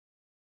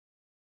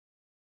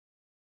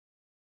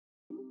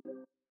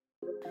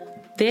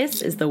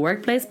This is the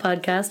Workplace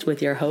Podcast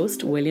with your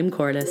host, William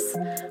Corliss,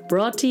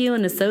 brought to you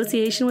in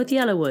association with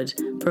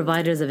Yellowwood,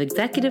 providers of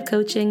executive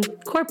coaching,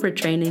 corporate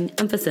training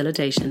and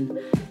facilitation,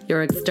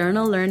 your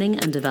external learning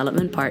and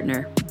development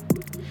partner.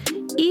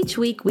 Each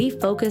week, we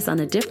focus on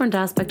a different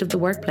aspect of the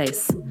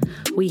workplace.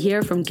 We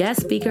hear from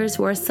guest speakers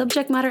who are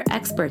subject matter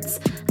experts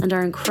and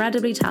are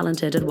incredibly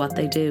talented at what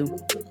they do.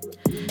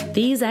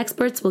 These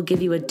experts will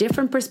give you a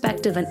different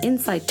perspective and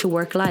insight to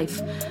work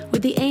life,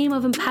 with the aim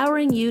of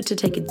empowering you to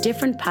take a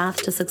different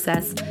path to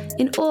success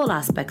in all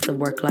aspects of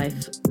work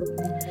life.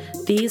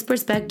 These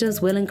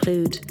perspectives will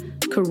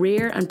include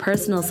career and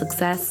personal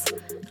success,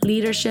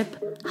 leadership,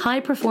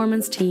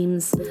 high-performance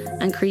teams,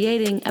 and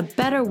creating a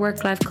better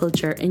work-life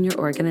culture in your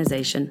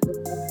organisation.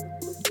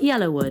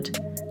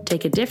 Yellowwood.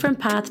 Take a different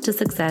path to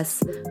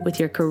success with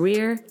your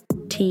career,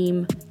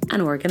 team,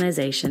 and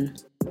organisation.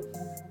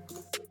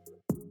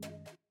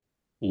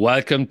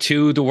 Welcome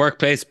to the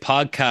Workplace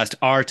Podcast.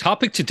 Our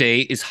topic today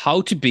is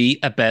how to be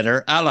a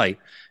better ally.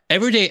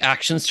 Everyday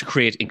actions to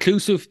create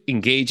inclusive,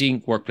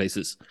 engaging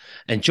workplaces.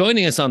 And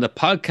joining us on the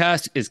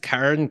podcast is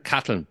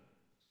Catlin.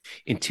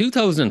 In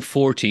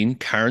 2014,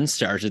 Karen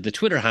started the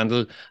Twitter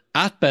handle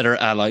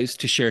 @BetterAllies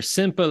to share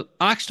simple,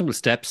 actionable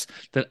steps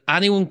that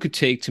anyone could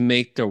take to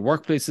make their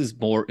workplaces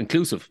more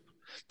inclusive.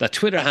 That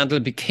Twitter handle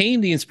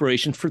became the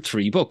inspiration for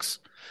 3 books.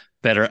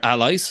 Better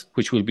Allies,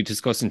 which we'll be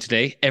discussing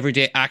today,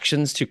 Everyday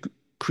Actions to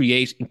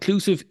Create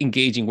Inclusive,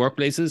 Engaging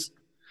Workplaces,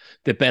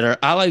 the Better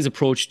Allies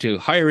approach to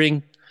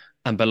hiring,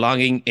 and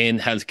belonging in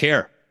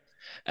healthcare.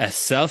 A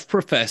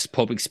self-professed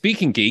public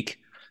speaking geek,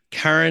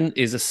 Karen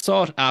is a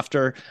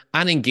sought-after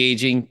and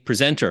engaging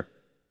presenter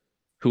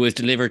who has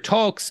delivered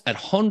talks at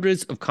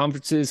hundreds of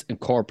conferences and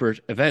corporate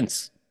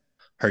events.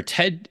 Her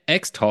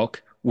TEDx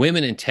talk,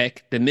 Women in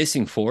Tech, The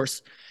Missing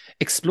Force,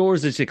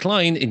 explores the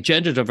decline in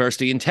gender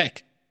diversity in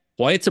tech,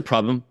 why it's a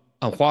problem,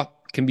 and what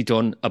can be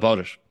done about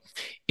it.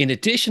 In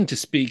addition to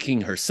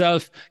speaking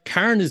herself,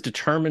 Karen is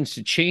determined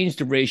to change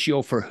the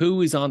ratio for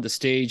who is on the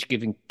stage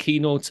giving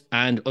keynotes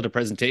and other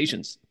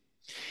presentations.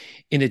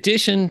 In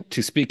addition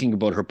to speaking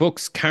about her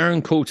books,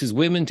 Karen coaches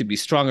women to be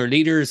stronger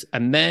leaders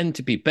and men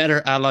to be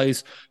better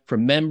allies for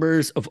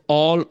members of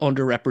all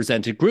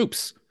underrepresented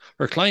groups.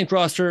 Her client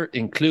roster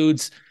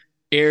includes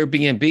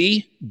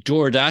Airbnb,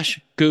 DoorDash,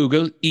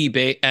 Google,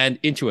 eBay,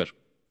 and Intuit.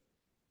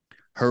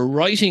 Her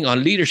writing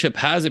on leadership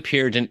has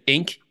appeared in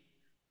Inc.,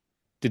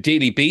 The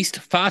Daily Beast,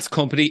 Fast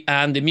Company,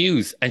 and The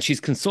Muse, and she's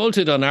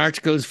consulted on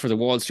articles for the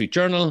Wall Street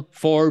Journal,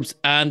 Forbes,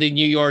 and the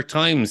New York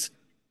Times.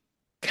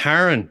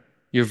 Karen,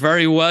 you're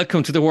very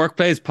welcome to the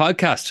Workplace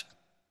Podcast.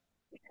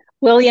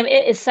 William,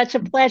 it is such a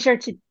pleasure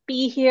to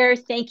be here.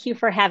 Thank you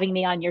for having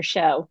me on your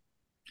show.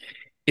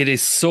 It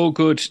is so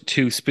good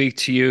to speak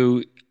to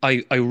you.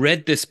 I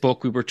read this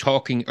book. We were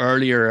talking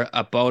earlier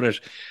about it,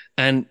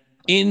 and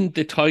in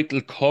the title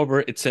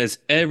cover, it says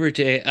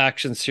Everyday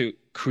Actions to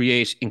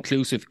Create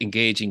Inclusive,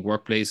 Engaging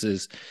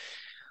Workplaces.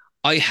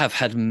 I have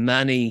had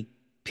many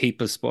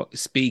people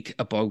speak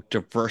about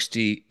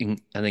diversity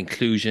and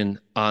inclusion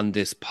on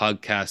this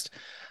podcast.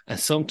 And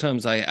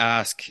sometimes I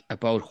ask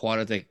about what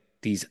are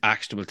these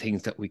actionable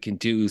things that we can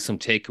do, some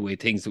takeaway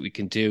things that we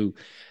can do.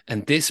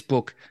 And this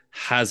book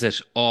has it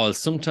all.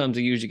 Sometimes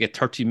I usually get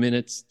 30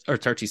 minutes or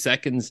 30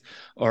 seconds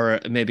or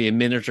maybe a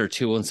minute or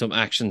two on some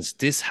actions.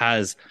 This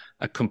has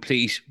a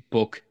complete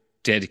book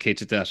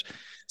dedicated to that.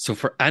 So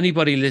for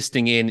anybody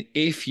listening in,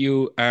 if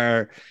you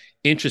are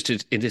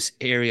interested in this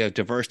area of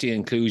diversity and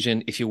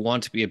inclusion, if you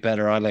want to be a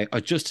better ally,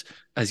 or just,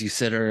 as you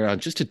said earlier on,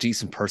 just a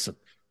decent person,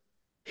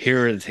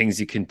 here are the things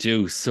you can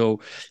do. So,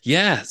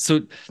 yeah.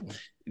 So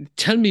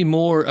tell me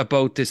more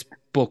about this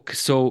book.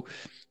 So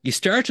you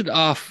started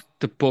off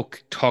the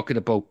book talking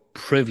about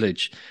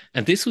privilege,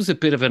 and this was a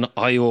bit of an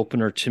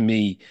eye-opener to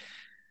me.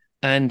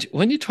 And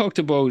when you talked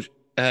about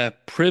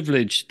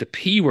privilege, the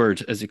P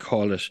word, as you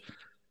call it,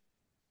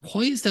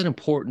 why is that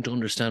important to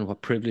understand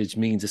what privilege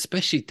means,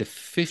 especially the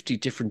 50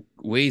 different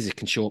ways it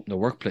can show up in the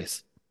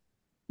workplace?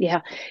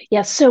 Yeah.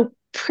 So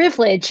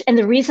privilege, and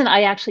the reason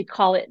I actually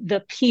call it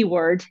the P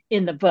word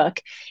in the book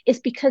is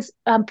because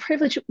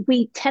privilege,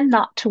 we tend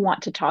not to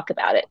want to talk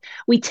about it.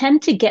 We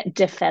tend to get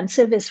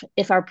defensive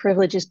if our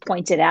privilege is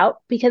pointed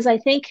out, because I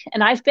think,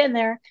 and I've been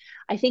there,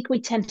 I think we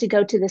tend to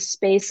go to this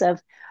space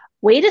of,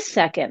 wait a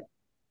second,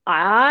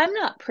 I'm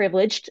not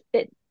privileged.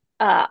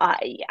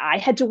 I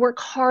had to work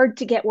hard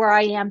to get where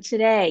I am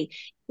today.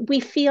 We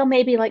feel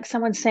maybe like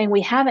someone's saying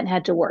we haven't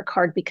had to work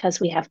hard because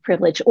we have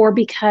privilege, or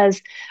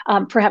because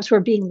perhaps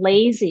we're being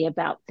lazy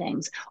about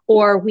things,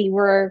 or we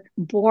were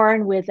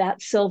born with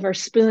that silver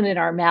spoon in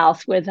our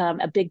mouth with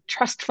a big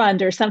trust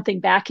fund or something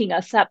backing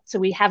us up, so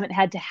we haven't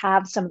had to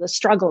have some of the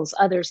struggles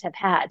others have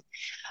had.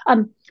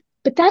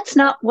 But that's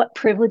not what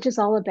privilege is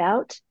all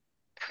about.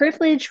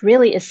 Privilege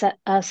really is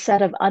a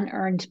set of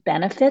unearned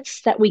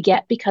benefits that we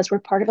get because we're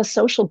part of a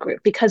social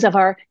group, because of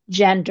our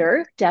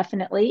gender,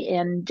 definitely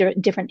in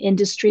different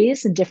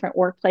industries and different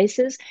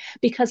workplaces,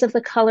 because of the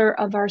color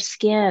of our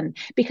skin,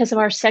 because of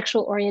our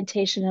sexual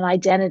orientation and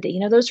identity. You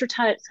know, those are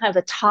kind of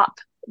the top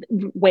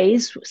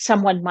ways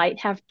someone might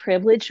have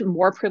privilege,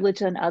 more privilege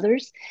than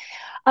others.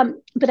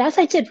 But as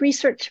I did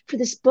research for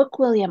this book,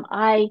 William,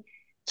 I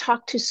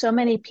talked to so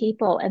many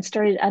people and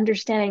started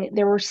understanding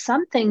there were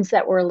some things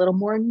that were a little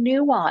more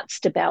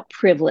nuanced about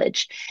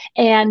privilege,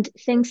 and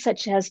things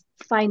such as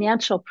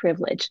financial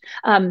privilege.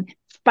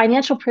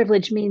 Financial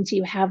privilege means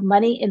you have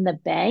money in the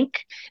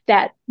bank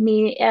that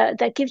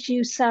gives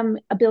you some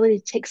ability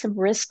to take some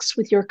risks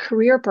with your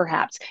career,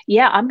 perhaps.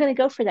 Yeah, I'm going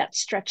to go for that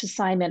stretch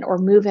assignment or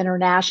move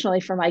internationally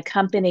for my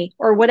company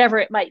or whatever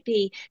it might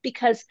be,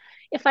 because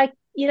if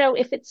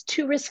it's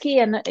too risky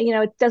and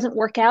it doesn't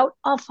work out,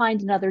 I'll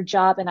find another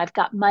job and I've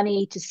got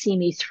money to see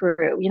me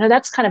through.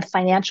 That's kind of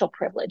financial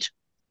privilege.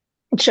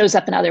 It shows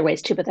up in other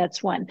ways too, but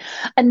that's one.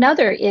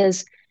 Another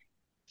is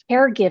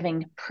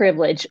caregiving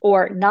privilege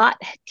or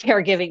not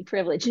caregiving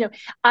privilege.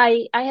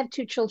 I have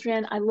two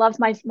children. I love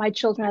my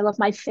children. I love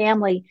my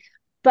family.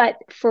 But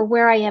for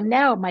where I am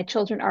now, my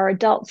children are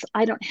adults.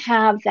 I don't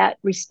have that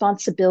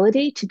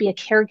responsibility to be a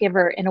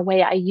caregiver in a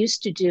way I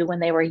used to do when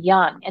they were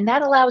young. And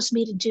that allows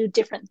me to do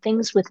different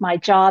things with my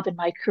job and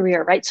my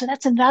career, right? So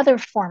that's another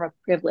form of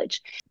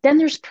privilege. Then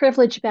there's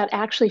privilege about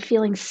actually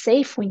feeling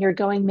safe when you're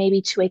going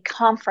maybe to a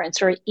conference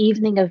or an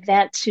evening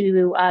event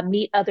to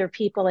meet other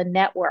people and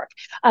network.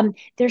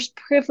 There's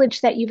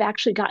privilege that you've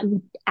actually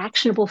gotten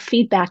actionable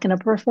feedback in a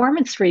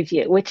performance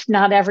review, which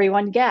not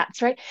everyone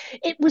gets, right?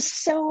 It was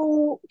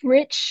so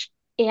rich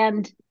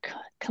and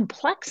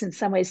complex in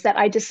some ways that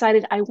I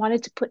decided I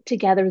wanted to put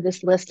together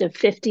this list of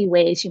 50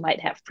 ways you might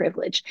have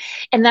privilege.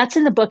 And that's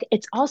in the book.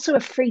 It's also a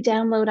free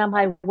download on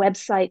my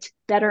website,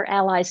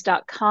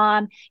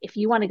 betterallies.com. If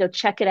you want to go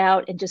check it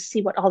out and just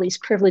see what all these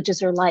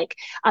privileges are like,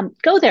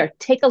 go there,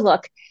 take a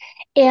look.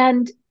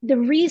 And the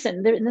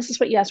reason, and this is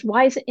what you asked,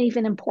 why is it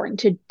even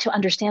important to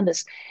understand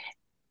this?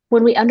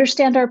 When we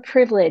understand our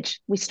privilege,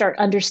 we start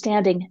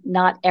understanding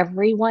not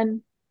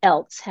everyone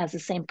else has the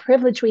same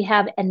privilege we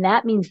have, and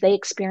that means they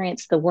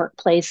experience the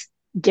workplace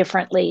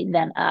differently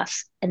than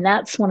us. And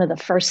that's one of the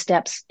first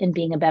steps in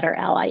being a better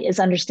ally, is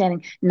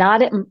understanding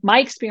my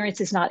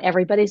experience is not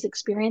everybody's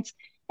experience,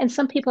 and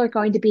some people are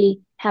going to be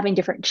having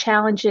different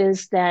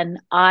challenges than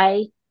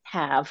I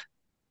have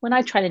when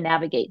I try to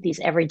navigate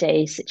these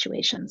everyday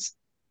situations.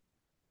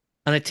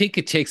 And I think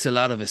it takes a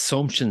lot of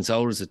assumptions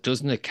out of it,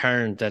 doesn't it,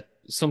 Karen, that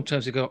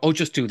sometimes you go, oh,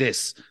 just do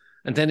this.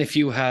 And then if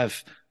you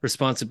have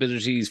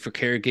responsibilities for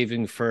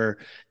caregiving for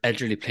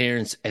elderly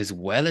parents as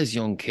well as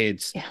young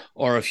kids, yeah.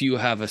 or if you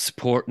have a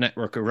support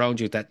network around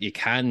you that you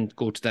can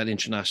go to that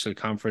international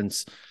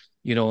conference,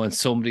 and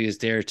somebody is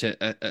there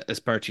to as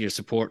part of your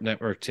support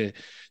network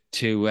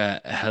to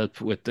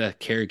help with the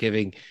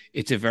caregiving,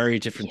 it's a very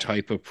different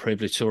type of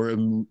privilege. So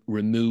it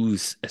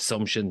removes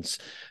assumptions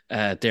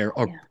there,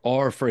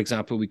 or for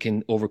example, we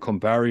can overcome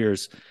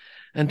barriers.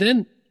 And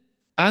then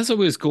as I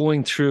was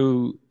going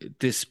through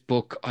this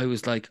book, I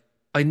was like,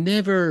 I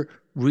never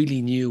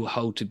really knew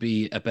how to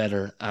be a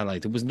better ally.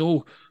 There was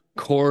no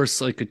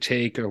course I could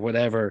take or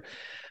whatever.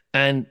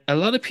 And a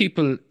lot of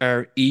people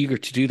are eager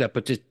to do that,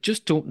 but they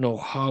just don't know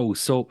how.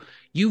 So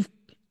you've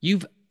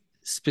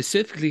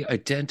specifically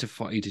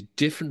identified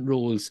different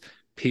roles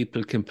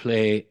people can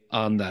play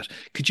on that.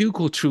 Could you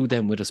go through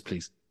them with us,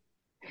 please?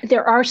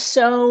 There are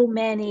so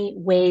many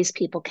ways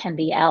people can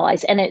be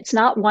allies, and it's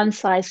not one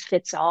size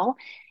fits all.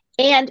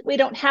 And we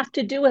don't have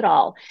to do it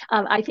all.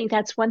 I think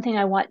that's one thing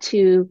I want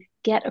to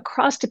get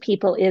across to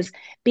people, is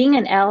being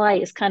an ally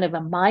is kind of a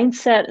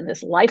mindset and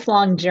this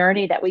lifelong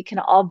journey that we can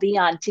all be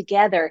on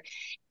together.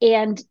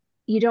 And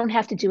you don't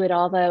have to do it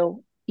all,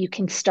 though. You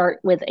can start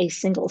with a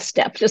single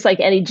step, just like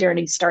any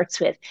journey starts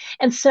with.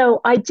 And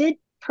so I did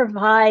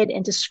provide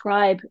and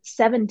describe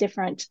 7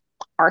 different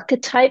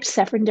archetypes,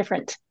 7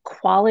 different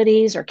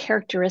qualities or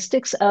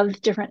characteristics of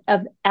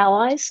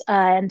allies,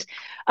 and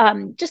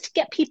just to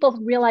get people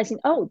realizing,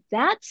 oh,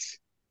 that's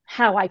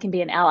how I can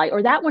be an ally,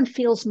 or that one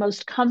feels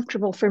most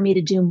comfortable for me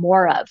to do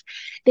more of.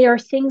 There are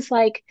things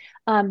like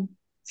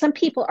some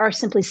people are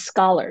simply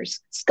scholars.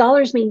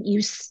 Scholars mean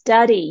you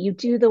study, you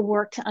do the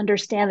work to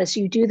understand this,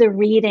 you do the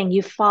reading,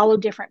 you follow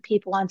different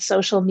people on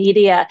social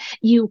media,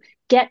 you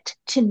get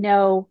to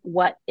know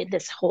what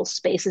this whole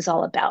space is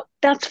all about.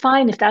 That's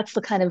fine if that's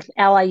the kind of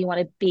ally you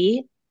want to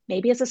be,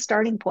 maybe as a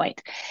starting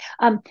point.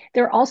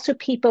 There are also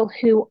people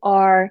who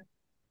are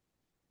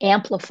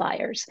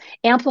amplifiers.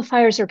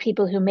 Amplifiers are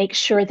people who make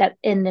sure that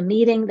in the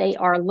meeting they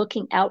are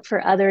looking out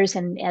for others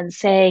and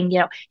saying,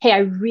 hey, I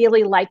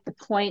really like the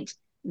point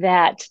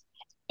that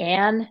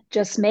Anne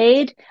just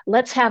made.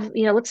 Let's talk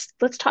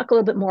a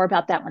little bit more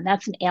about that one.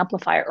 That's an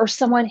amplifier. Or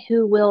someone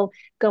who will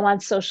go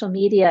on social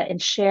media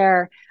and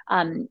share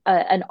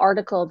an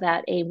article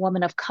that a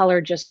woman of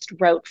color just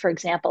wrote, for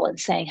example, and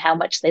saying how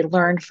much they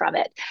learned from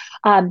it.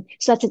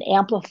 So that's an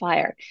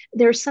amplifier.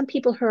 There are some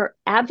people who are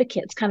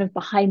advocates, kind of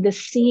behind the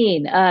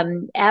scene,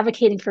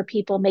 advocating for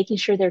people, making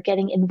sure they're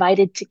getting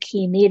invited to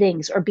key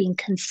meetings or being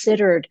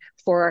considered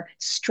for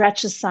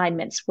stretch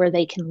assignments where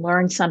they can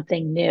learn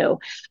something new.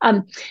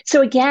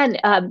 So again,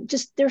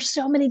 just there's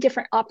so many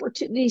different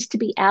opportunities to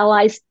be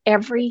allies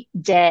every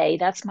day.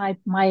 That's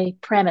my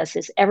premise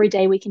is every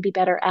day we can be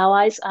better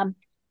allies.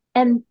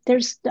 And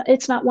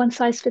it's not one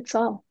size fits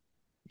all.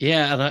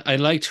 Yeah, and I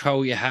liked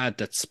how you had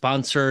that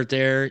sponsor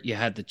there, you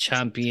had the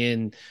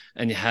champion,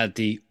 and you had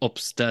the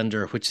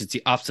upstander, which is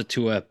the opposite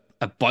to a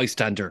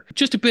bystander.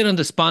 Just a bit on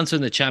the sponsor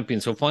and the champion.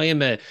 So if I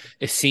am a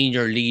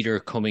senior leader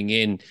coming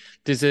in,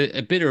 there's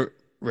a bit of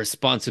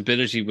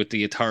responsibility with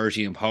the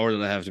authority and power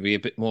that I have to be a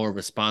bit more of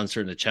a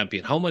sponsor and a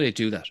champion. How might I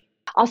do that?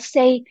 I'll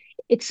say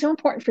it's so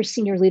important for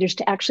senior leaders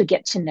to actually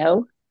get to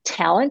know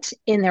talent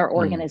in their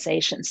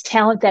organizations,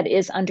 talent that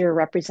is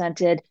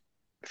underrepresented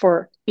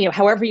for,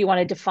 however you want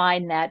to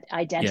define that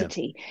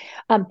identity.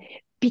 Yeah.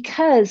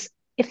 Because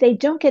if they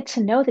don't get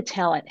to know the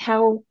talent,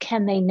 how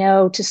can they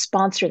know to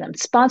sponsor them?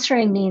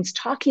 Sponsoring means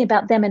talking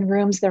about them in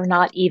rooms they're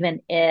not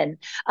even in,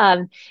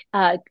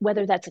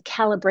 whether that's a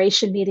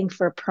calibration meeting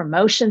for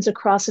promotions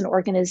across an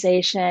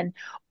organization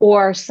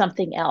or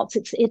something else.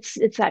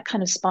 It's that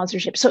kind of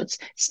sponsorship. So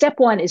step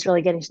one is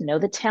really getting to know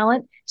the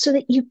talent so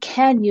that you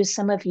can use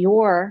some of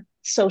your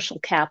social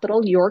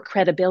capital, your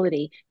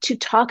credibility to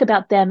talk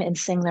about them and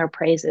sing their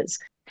praises.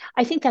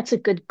 I think that's a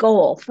good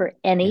goal for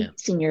any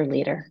senior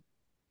leader.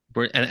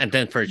 And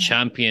then for a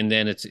champion,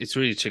 then it's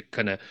really to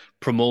kind of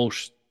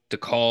promote the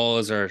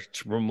cause or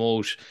to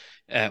promote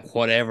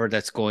whatever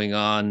that's going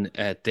on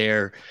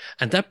there.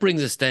 And that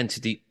brings us then to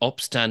the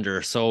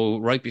upstander. So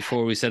right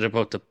before we said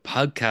about the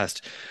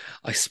podcast,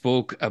 I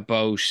spoke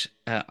about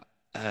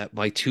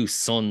my two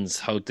sons,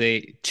 how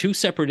they, two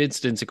separate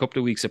incidents a couple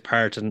of weeks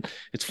apart. And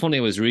it's funny,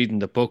 I was reading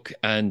the book,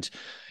 and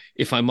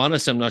if I'm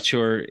honest, I'm not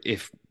sure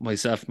if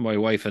myself and my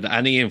wife had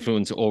any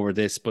influence over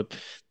this, but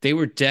they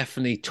were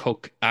definitely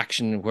took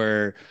action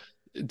where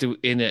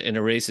in a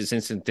racist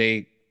incident,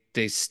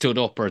 they stood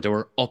up or they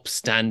were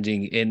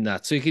upstanding in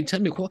that. So you can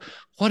tell me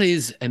what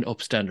is an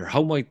upstander?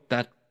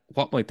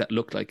 What might that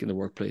look like in the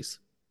workplace?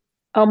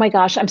 Oh my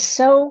gosh, I'm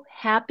so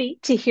happy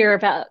to hear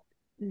about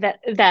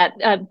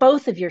that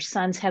both of your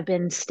sons have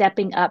been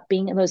stepping up,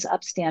 being those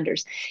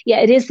upstanders. Yeah,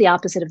 it is the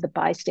opposite of the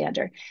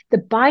bystander. The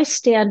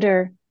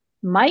bystander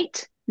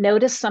might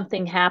notice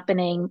something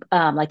happening,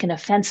 like an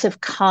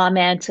offensive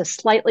comment, a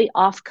slightly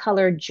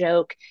off-color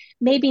joke.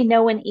 Maybe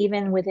no one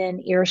even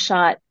within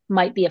earshot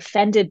might be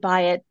offended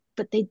by it,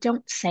 but they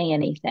don't say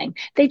anything.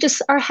 They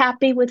just are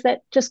happy with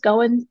it just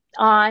going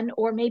on,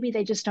 or maybe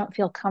they just don't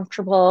feel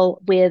comfortable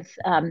with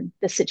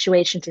the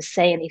situation to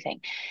say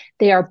anything.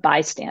 They are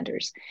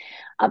bystanders.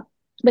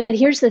 But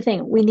here's the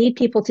thing, we need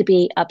people to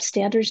be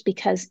upstanders,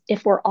 because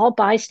if we're all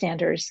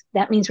bystanders,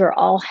 that means we're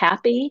all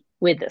happy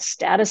with the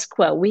status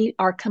quo. We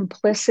are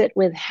complicit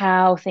with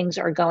how things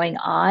are going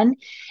on,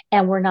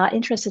 and we're not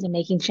interested in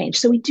making change.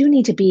 So we do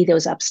need to be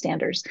those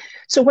upstanders.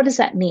 So what does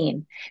that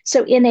mean?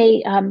 So in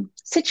a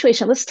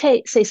situation, let's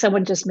say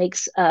someone just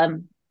makes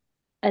I'm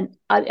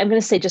going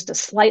to say just a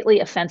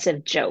slightly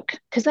offensive joke,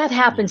 because that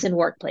happens in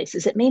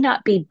workplaces. It may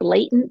not be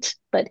blatant,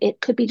 but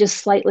it could be just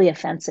slightly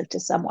offensive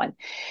to someone.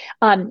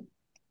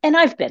 And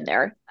I've been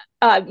there.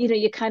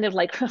 You kind of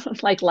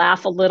like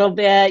laugh a little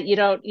bit.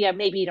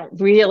 Maybe you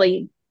don't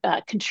really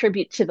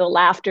contribute to the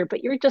laughter,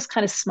 but you're just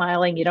kind of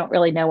smiling. You don't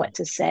really know what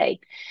to say.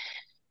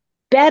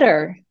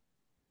 Better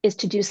is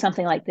to do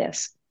something like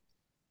this.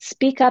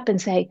 Speak up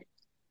and say,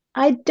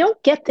 I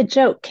don't get the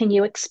joke. Can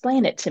you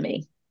explain it to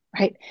me?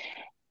 Right.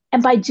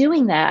 And by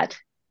doing that,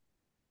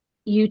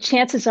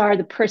 chances are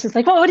the person's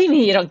like, well, what do you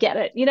mean you don't get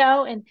it?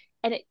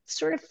 And it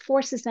sort of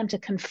forces them to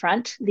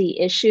confront the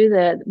issue,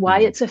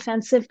 why it's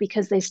offensive,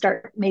 because they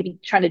start maybe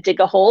trying to dig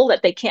a hole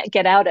that they can't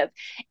get out of.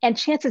 And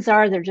chances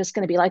are they're just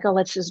going to be like, oh,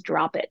 let's just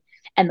drop it.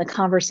 And the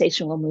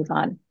conversation will move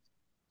on.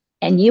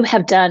 And you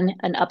have done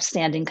an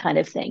upstanding kind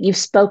of thing. You've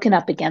spoken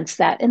up against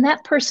that. And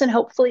that person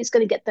hopefully is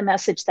going to get the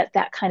message that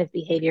that kind of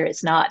behavior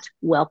is not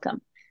welcome.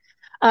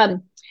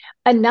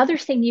 Another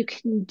thing you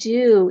can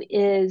do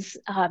is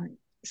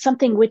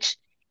something which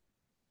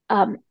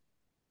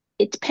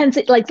it depends.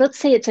 Like, let's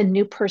say it's a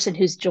new person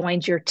who's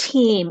joined your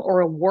team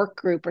or a work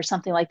group or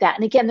something like that.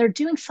 And again, they're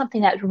doing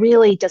something that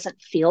really doesn't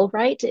feel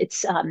right.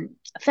 It's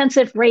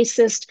offensive,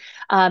 racist,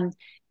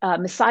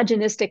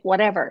 misogynistic,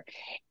 whatever.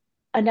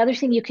 Another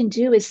thing you can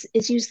do is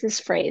use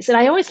this phrase. And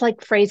I always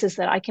like phrases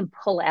that I can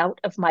pull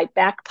out of my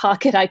back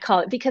pocket, I call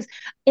it, because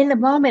in the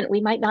moment we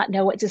might not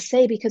know what to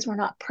say because we're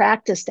not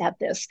practiced at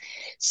this.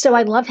 So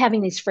I love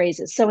having these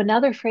phrases. So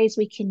another phrase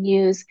we can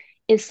use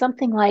is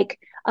something like,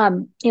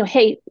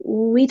 hey,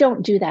 we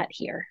don't do that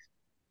here.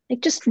 Like,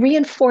 just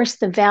reinforce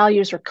the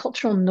values or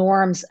cultural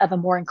norms of a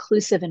more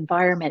inclusive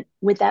environment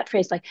with that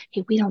phrase, like,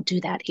 hey, we don't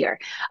do that here.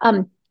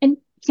 And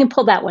you can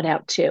pull that one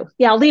out too.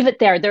 Yeah, I'll leave it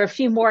there. There are a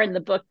few more in the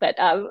book, but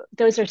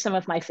those are some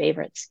of my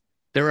favorites.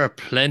 There are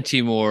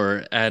plenty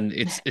more. And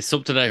it's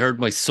something I heard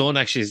my son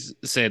actually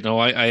say, no,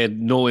 I had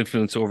no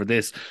influence over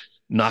this.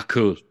 Not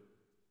cool.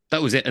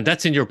 That was it. And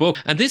that's in your book.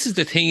 And this is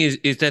the thing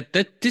is that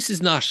this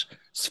is not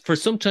For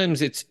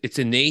sometimes it's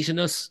innate in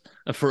us,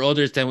 and for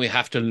others, then we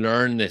have to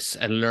learn this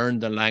and learn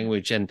the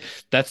language. And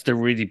that's the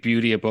really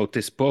beauty about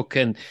this book.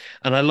 And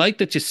I like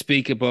that you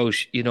speak about,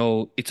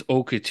 it's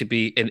okay to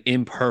be an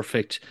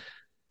imperfect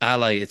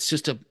ally.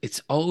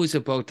 It's always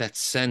about that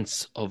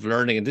sense of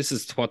learning. And this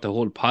is what the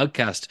whole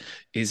podcast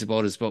is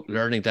about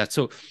learning that.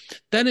 So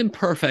that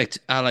imperfect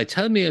ally,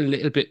 tell me a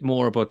little bit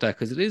more about that,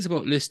 because it is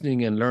about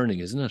listening and learning,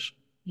 isn't it?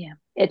 Yeah,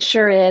 it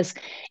sure is.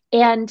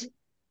 And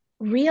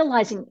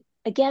realizing,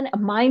 again, a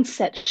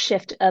mindset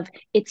shift of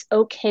it's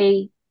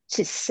okay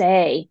to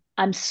say,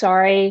 I'm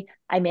sorry,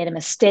 I made a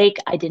mistake.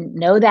 I didn't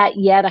know that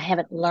yet. I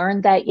haven't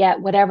learned that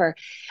yet, whatever.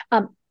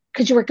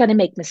 Because you are going to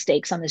make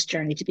mistakes on this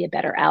journey to be a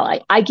better ally.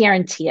 I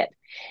guarantee it.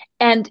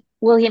 And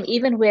William,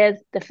 even with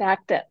the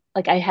fact that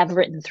like I have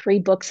written 3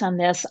 books on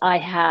this, I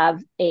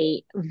have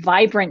a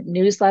vibrant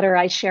newsletter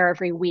I share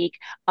every week.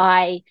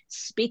 I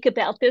speak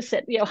about this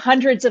at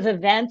hundreds of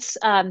events.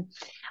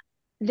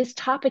 This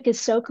topic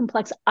is so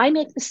complex. I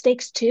make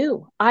mistakes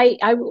too. I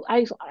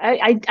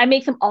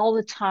make them all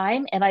the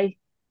time, and I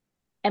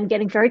am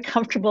getting very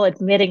comfortable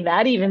admitting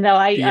that, even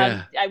though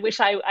Yeah. I wish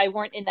I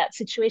weren't in that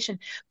situation.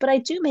 But I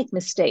do make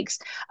mistakes.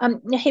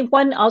 Hey,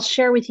 one I'll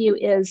share with you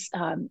is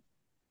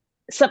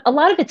a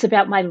lot of it's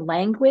about my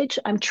language.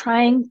 I'm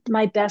trying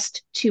my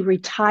best to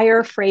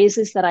retire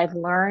phrases that I've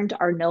learned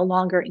are no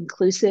longer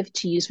inclusive,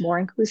 to use more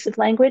inclusive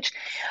language.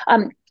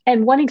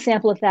 And one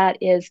example of that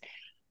is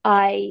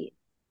I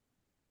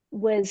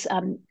was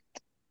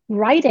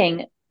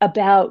writing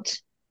about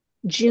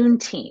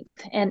Juneteenth.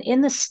 And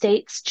in the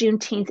States,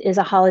 Juneteenth is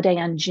a holiday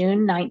on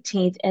June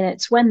 19th. And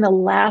it's when the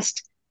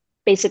last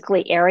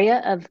basically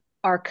area of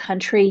our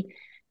country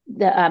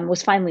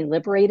was finally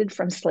liberated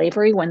from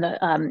slavery,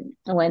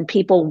 when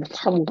people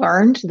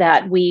learned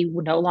that we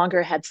no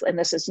longer had, and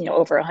this is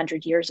over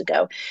 100 years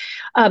ago.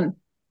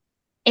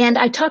 And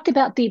I talked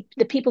about the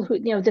people who,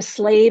 the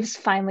slaves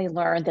finally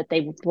learned that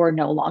they were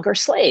no longer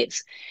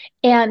slaves.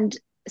 And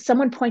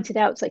someone pointed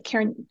out, it's like,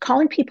 Karen,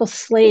 calling people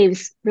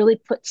slaves really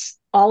puts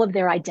all of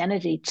their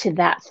identity to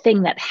that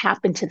thing that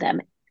happened to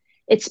them.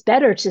 It's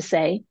better to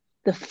say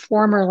the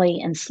formerly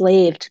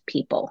enslaved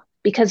people,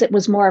 because it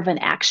was more of an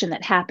action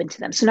that happened to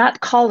them. So not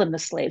call them the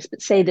slaves,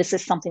 but say this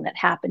is something that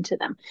happened to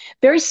them.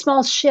 Very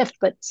small shift,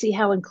 but see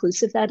how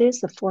inclusive that is,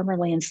 the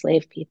formerly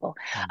enslaved people.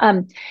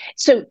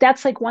 So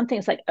that's like one thing.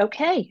 It's like,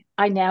 okay,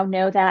 I now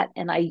know that.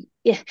 And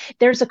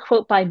there's a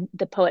quote by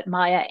the poet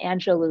Maya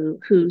Angelou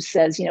who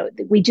says,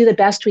 we do the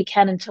best we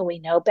can until we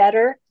know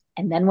better.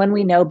 And then when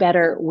we know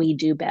better, we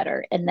do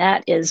better. And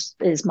that is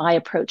my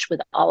approach with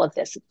all of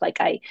this. It's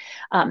like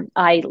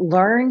I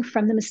learn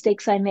from the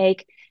mistakes I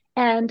make,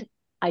 and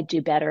I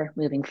do better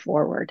moving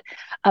forward.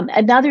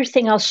 Another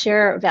thing I'll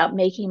share about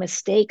making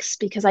mistakes,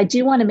 because I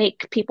do want to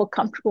make people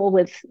comfortable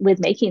with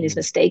making these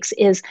mistakes,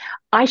 is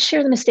I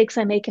share the mistakes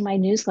I make in my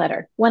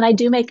newsletter. When I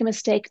do make a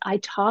mistake, I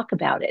talk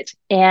about it.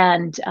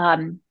 And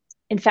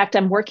in fact,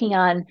 I'm working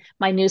on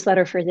my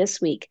newsletter for this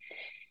week,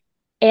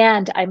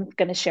 and I'm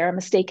going to share a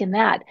mistake in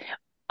that.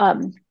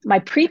 My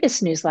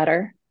previous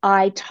newsletter,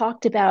 I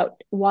talked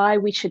about why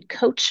we should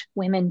coach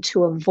women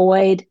to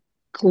avoid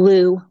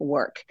glue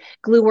work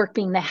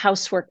being the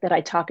housework that I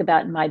talk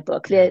about in my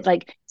book,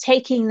 like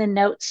taking the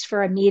notes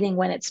for a meeting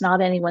when it's not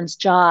anyone's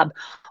job,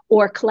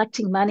 or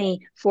collecting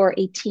money for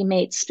a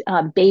teammate's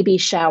baby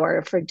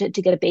shower to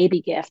get a baby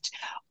gift,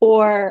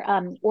 or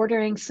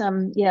ordering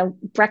some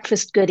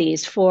breakfast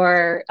goodies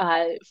for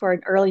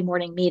an early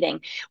morning meeting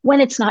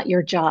when it's not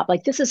your job.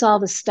 Like, this is all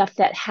the stuff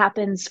that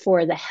happens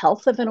for the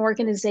health of an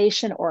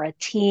organization or a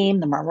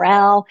team, the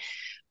morale.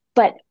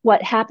 But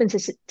what happens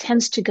is it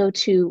tends to go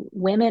to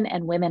women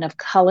and women of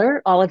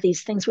color, all of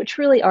these things, which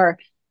really are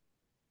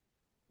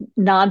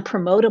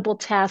non-promotable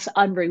tasks,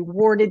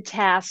 unrewarded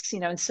tasks,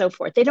 and so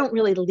forth. They don't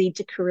really lead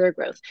to career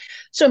growth.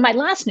 So in my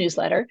last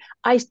newsletter,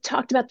 I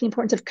talked about the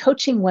importance of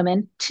coaching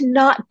women to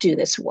not do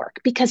this work,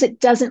 because it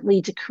doesn't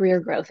lead to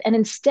career growth, and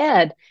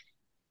instead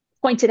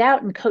pointed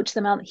out and coach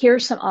them out. Here are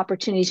some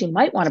opportunities you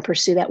might want to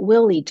pursue that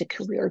will lead to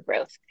career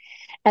growth.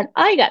 And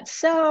I got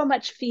so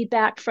much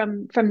feedback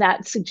from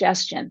that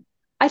suggestion.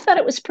 I thought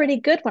it was pretty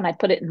good when I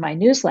put it in my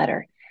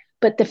newsletter.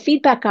 But the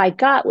feedback I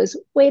got was,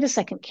 wait a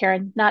second,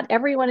 Karen, not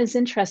everyone is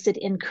interested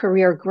in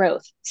career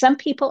growth. Some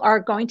people are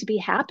going to be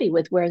happy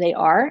with where they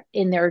are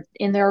in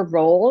their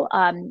role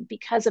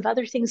because of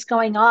other things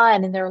going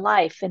on in their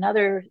life and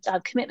other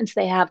commitments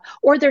they have,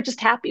 or they're just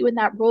happy with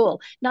that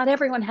role. Not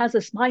everyone has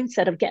this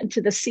mindset of getting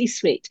to the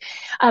C-suite.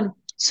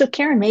 So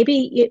Karen,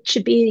 maybe it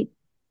should be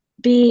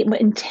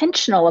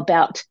intentional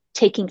about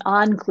taking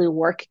on glue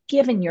work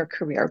given your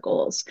career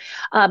goals.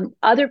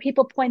 Other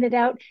people pointed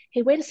out,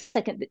 hey, wait a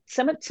second,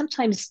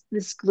 sometimes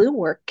this glue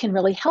work can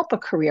really help a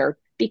career,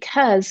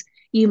 because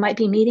you might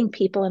be meeting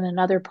people in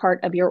another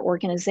part of your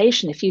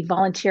organization. If you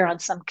volunteer on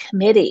some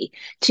committee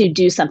to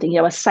do something,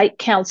 a site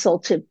council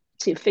to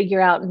figure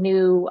out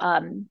new,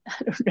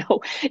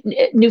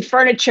 new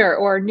furniture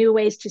or new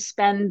ways to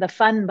spend the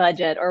fund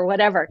budget or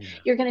whatever. Yeah.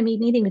 You're going to be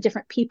meeting with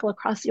different people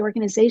across the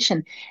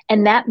organization.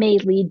 And that may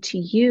lead to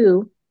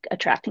you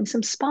attracting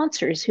some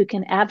sponsors who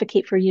can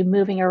advocate for you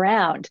moving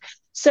around.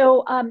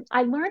 So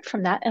I learned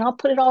from that, and I'll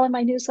put it all in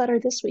my newsletter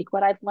this week,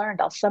 what I've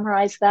learned. I'll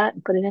summarize that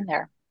and put it in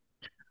there.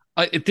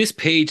 This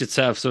page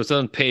itself, so it's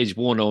on page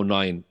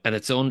 109, and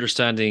it's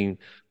understanding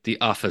the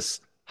office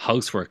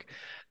housework.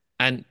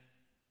 And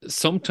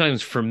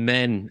sometimes for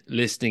men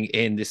listening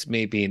in, this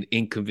may be an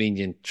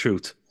inconvenient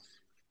truth.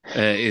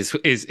 Is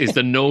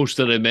the note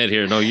that I made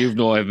here? Now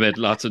I've made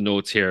lots of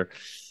notes here.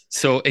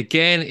 So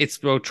again, it's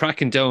about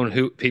tracking down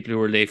people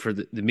who are late for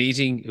the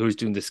meeting, who's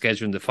doing the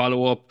scheduling, the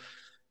follow up.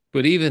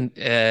 But even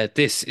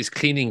this is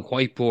cleaning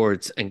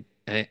whiteboards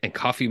and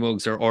coffee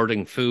mugs, or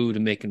ordering food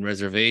and making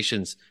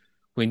reservations.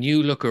 When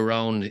you look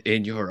around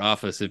in your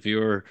office, if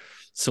you're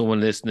someone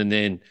listening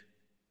in,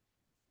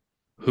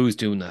 who's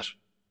doing that?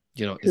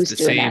 Is the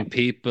same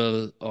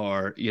people,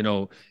 or,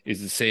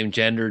 is the same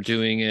gender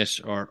doing it,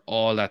 or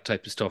all that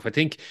type of stuff. I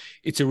think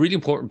it's a really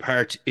important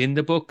part in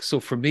the book. So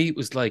for me, it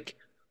was like,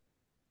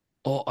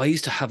 oh, I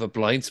used to have a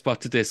blind spot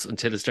to this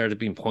until it started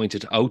being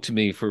pointed out to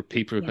me, for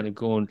people who kind of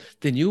going,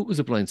 they knew it was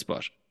a blind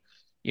spot,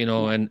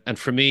 and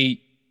for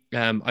me,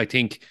 I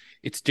think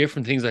it's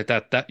different things like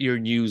that your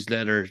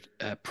newsletter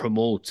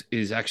promotes,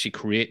 is actually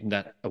creating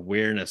that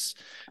awareness.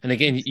 And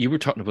again, you were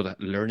talking about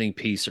that learning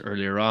piece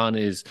earlier on,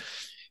 is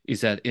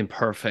that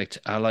imperfect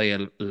ally.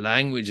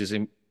 Language is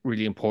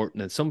really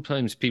important, and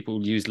sometimes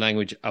people use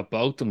language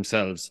about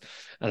themselves.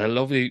 And a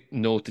lovely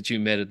note that you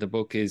made in the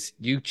book is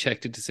you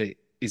checked it to say,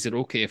 is it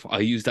okay if I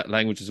use that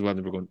language as well?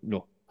 And we're going,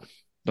 no,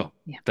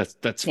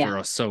 that's for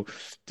us. So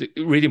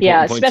really important.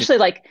 Yeah, especially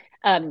like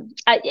and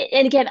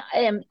again,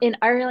 in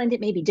Ireland, it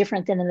may be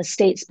different than in the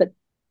States, but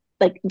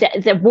like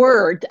the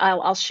word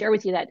I'll share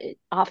with you that it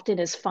often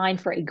is fine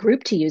for a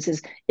group to use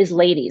is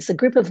ladies. A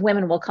group of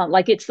women will come,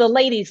 like it's the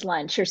ladies'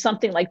 lunch or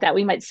something like that.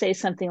 We might say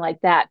something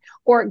like that,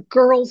 or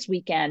girls'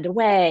 weekend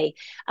away.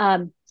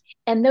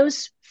 And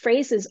those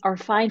phrases are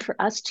fine for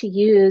us to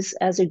use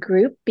as a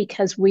group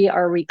because we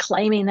are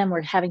reclaiming them.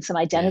 We're having some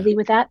identity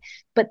with that,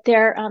 but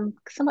they're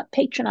somewhat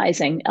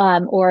patronizing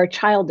or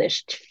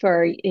childish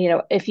for,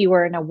 if you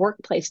were in a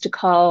workplace to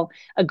call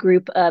a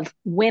group of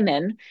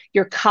women,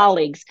 your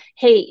colleagues,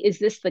 hey, is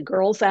this the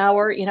girls'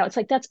 hour? It's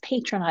like that's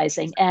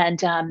patronizing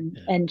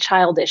and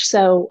childish.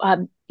 So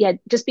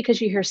just because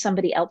you hear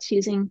somebody else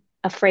using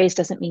a phrase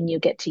doesn't mean you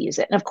get to use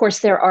it. And of course,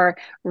 there are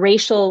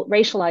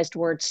racialized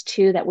words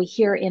too that we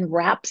hear in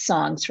rap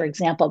songs, for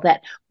example,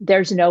 that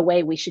there's no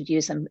way we should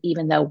use them,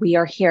 even though we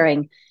are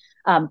hearing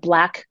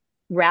Black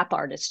rap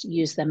artists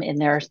use them in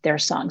their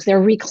songs.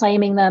 They're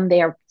reclaiming them.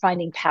 They are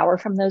finding power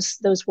from those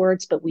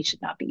words, but we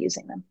should not be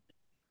using them.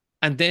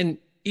 And then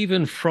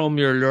even from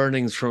your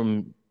learnings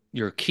from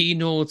your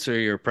keynotes or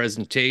your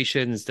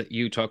presentations that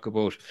you talk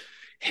about,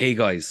 hey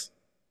guys,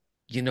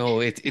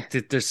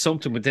 there's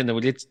something within it.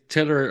 Will you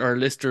tell our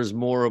listeners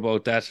more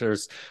about that?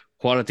 There's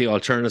quality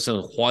alternatives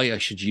and why I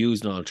should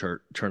use an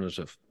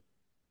alternative.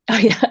 Oh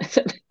yeah,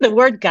 the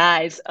word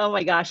guys. Oh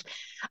my gosh.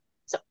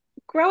 So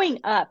growing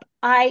up,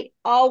 I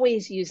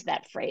always used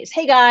that phrase.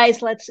 Hey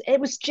guys, it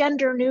was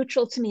gender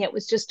neutral to me. It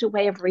was just a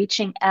way of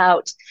reaching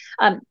out.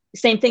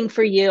 Same thing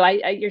for you.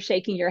 You're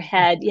shaking your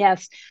head.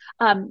 Yes.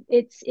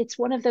 It's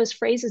one of those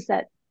phrases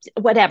that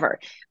whatever.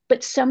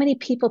 But so many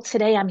people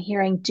today I'm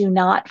hearing do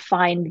not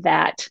find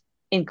that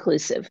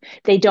inclusive.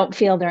 They don't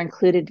feel they're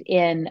included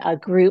in a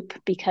group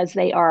because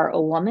they are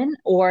a woman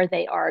or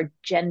they are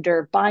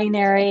gender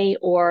binary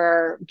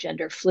or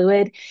gender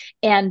fluid.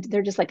 And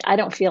they're just like, I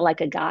don't feel like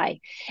a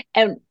guy.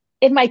 And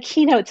in my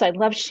keynotes, I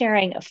love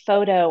sharing a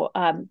photo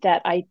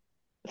that I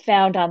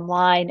found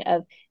online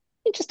of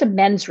just a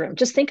men's room.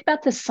 Just think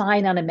about the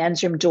sign on a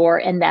men's room door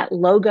and that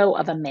logo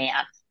of a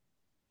man.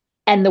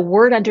 And the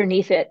word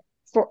underneath it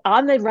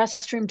on the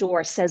restroom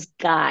door says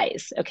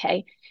guys,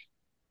 okay?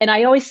 And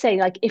I always say,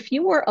 like, if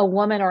you were a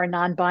woman or a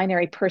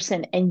non-binary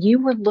person and you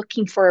were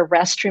looking for a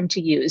restroom to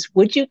use,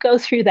 would you go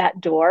through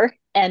that door?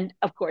 And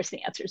of course,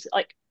 the answer is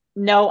like,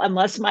 no,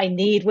 unless my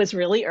need was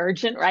really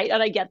urgent, right?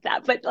 And I get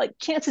that. But like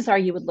chances are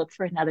you would look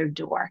for another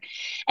door.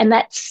 And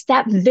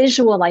that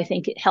visual, I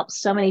think it helps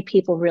so many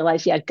people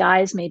realize, yeah,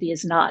 guys maybe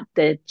is not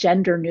the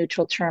gender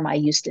neutral term I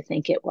used to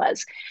think it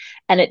was.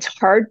 And it's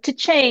hard to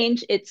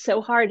change. It's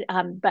so hard.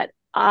 But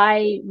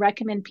I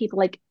recommend people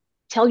like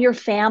tell your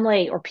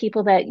family or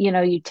people that,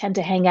 you tend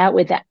to hang out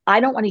with that I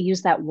don't want to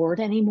use that word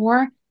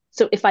anymore.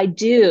 So if I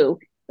do,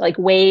 like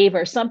wave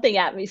or something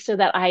at me so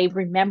that I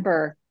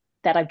remember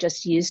that I've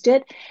just used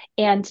it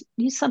and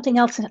use something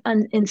else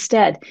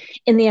instead.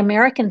 In the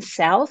American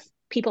South,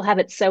 people have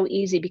it so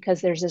easy because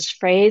there's this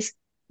phrase,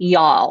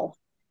 y'all.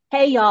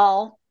 Hey,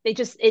 y'all. It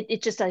just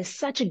is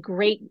such a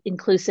great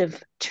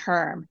inclusive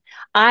term.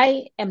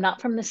 I am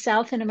not from the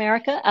South in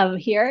America. I'm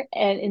here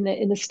and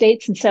in the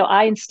States. And so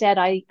I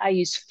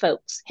use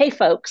folks. Hey,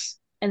 folks.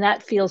 And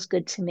that feels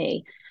good to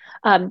me.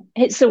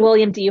 So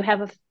William, do you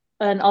have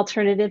an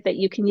alternative that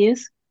you can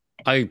use?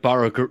 I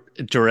borrow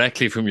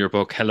directly from your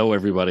book. Hello,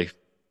 everybody.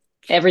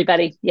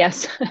 Everybody.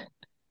 Yes.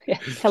 Yeah.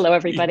 Hello,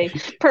 everybody.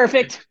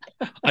 Perfect.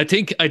 I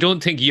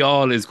don't think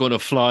y'all is going to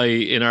fly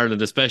in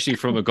Ireland, especially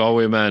from a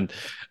Galway man.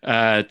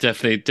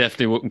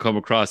 Definitely wouldn't come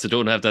across. I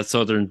don't have that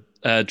southern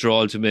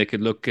drawl to make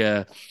it look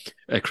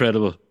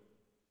credible.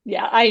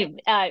 Yeah,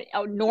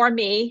 nor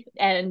me,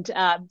 and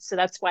so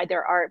that's why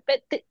there are.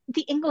 But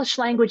the English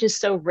language is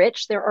so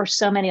rich; there are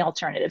so many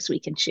alternatives we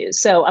can choose.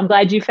 So I'm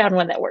glad you found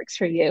one that works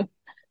for you.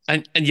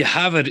 And you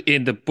have it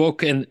in the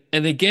book, and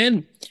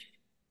again,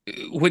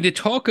 when you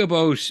talk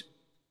about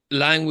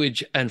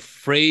language and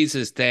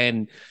phrases,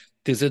 then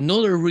there's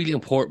another really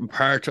important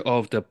part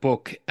of the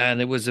book, and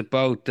it was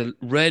about the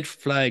red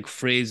flag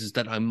phrases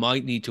that I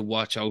might need to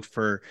watch out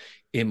for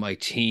in my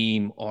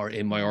team or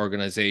in my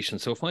organization.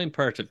 So if I'm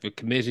part of a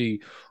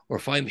committee or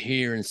if I'm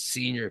hearing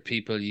senior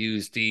people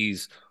use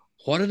these,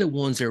 what are the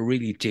ones that are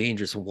really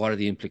dangerous and what are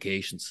the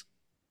implications?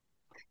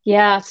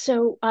 Yeah,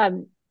 so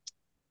I'll,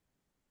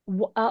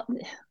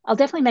 I'll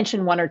definitely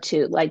mention one or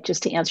two, like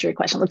just to answer your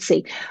question. Let's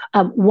see.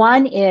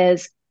 One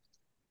is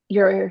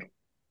you're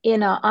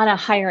on a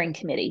hiring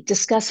committee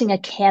discussing a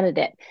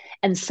candidate,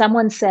 and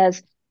someone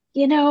says,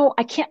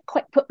 I can't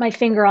quite put my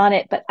finger on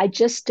it, but I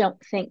just don't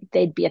think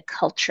they'd be a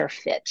culture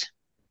fit.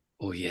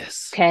 Oh,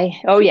 yes. Okay.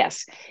 Oh,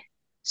 yes.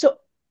 So,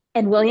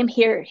 and William,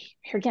 here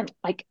again,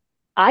 like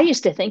I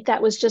used to think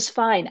that was just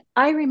fine.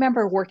 I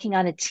remember working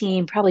on a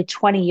team probably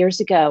 20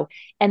 years ago,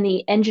 and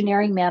the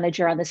engineering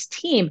manager on this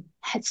team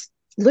had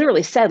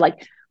literally said,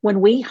 like, when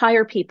we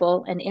hire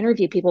people and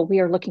interview people, we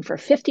are looking for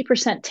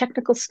 50%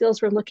 technical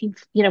skills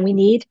we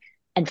need,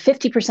 and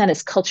 50%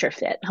 is culture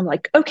fit. I'm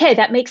like, okay,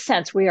 that makes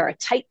sense. We are a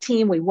tight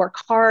team. We work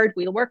hard.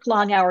 We work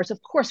long hours.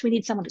 Of course, we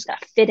need someone who's going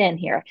to fit in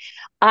here.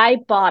 I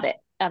bought it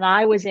and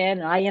I was in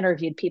and I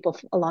interviewed people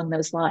along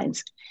those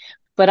lines.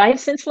 But I've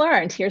since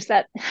learned here's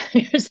that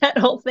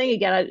whole thing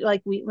again.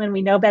 Like when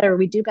we know better,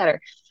 we do better.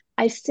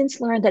 I've since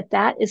learned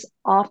that is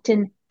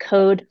often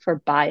code for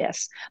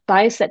bias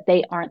that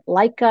they aren't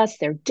like us,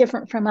 they're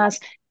different from us.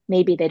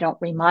 Maybe they don't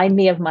remind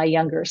me of my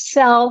younger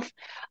self.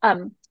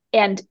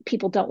 And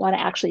people don't want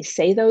to actually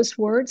say those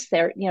words.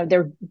 They're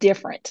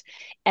different.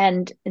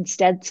 And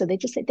instead, so they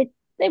just say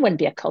they wouldn't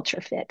be a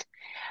culture fit.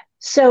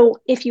 So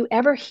if you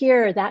ever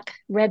hear that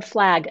red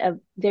flag of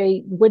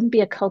they wouldn't be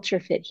a culture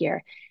fit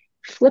here,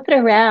 flip it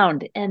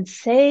around and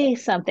say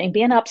something,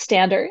 be an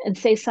upstander and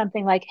say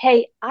something like,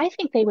 hey, I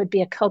think they would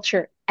be a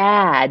culture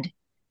add.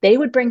 They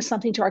would bring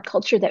something to our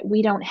culture that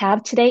we don't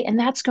have today. And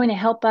that's going to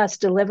help us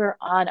deliver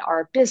on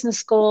our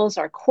business goals,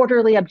 our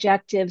quarterly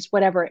objectives,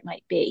 whatever it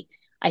might be.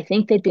 I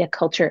think they'd be a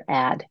culture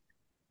add.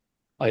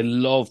 I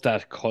love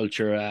that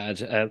culture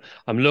ad.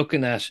 I'm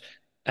looking at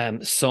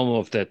some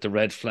of the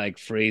red flag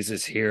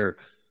phrases here,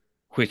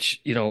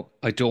 which,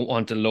 I don't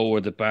want to lower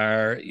the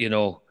bar.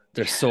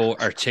 They're so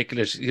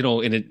articulate,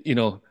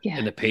 Yeah.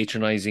 in a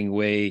patronizing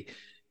way,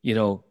 you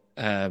know,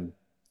 um,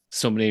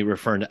 somebody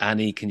referring to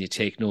Annie, can you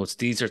take notes?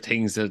 These are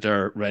things that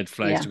are red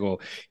flags Yeah. to go,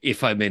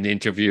 if I'm in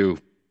interview,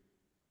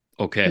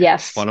 okay,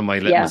 Yes. what am I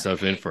letting Yeah.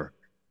 myself in for?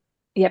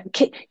 Yeah.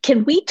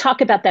 Can we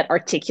talk about that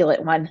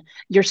articulate one?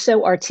 You're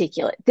so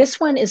articulate. This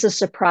one is a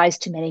surprise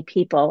to many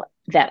people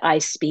that I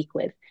speak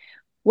with.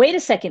 Wait a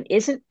second,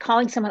 isn't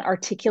calling someone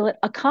articulate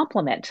a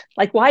compliment?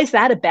 Like, why is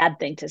that a bad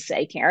thing to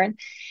say, Karen?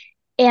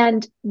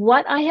 And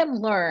what I have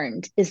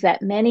learned is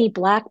that many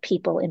Black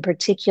people in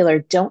particular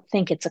don't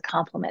think it's a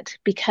compliment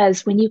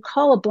because when you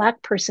call a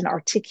Black person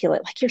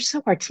articulate, like you're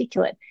so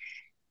articulate,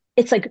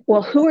 it's like,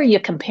 well, who are you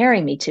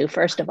comparing me to,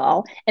 first of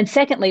all? And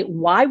secondly,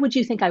 why would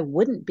you think I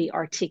wouldn't be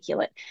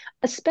articulate?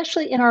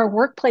 Especially in our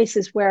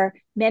workplaces where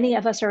many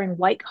of us are in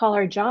white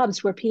collar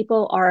jobs where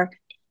people are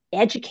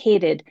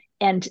educated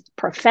and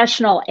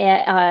professional.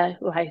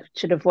 I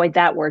should avoid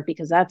that word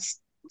because that's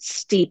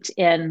steeped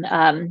in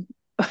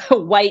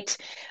white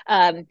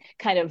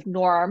kind of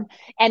norm.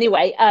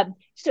 Anyway,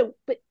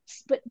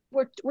 but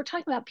we're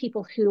talking about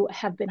people who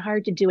have been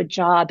hired to do a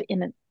job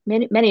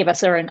many of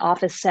us are in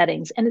office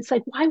settings, and it's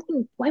like why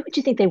would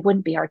you think they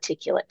wouldn't be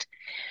articulate?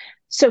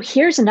 So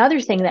here's another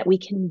thing that we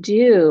can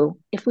do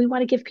if we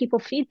want to give people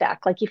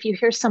feedback. Like if you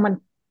hear someone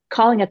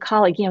calling a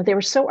colleague, they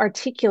were so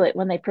articulate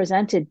when they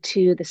presented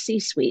to the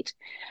C-suite.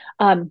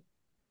 Um,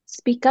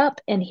 Speak up,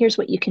 and here's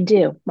what you can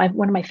do.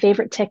 One of my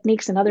favorite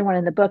techniques, another one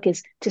in the book,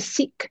 is to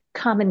seek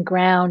common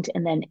ground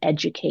and then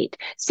educate.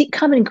 Seek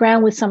common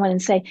ground with someone and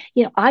say,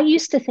 I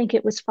used to think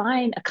it was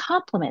fine, a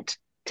compliment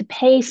to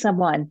pay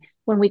someone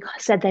when we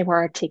said they were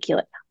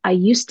articulate. I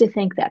used to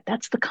think that.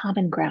 That's the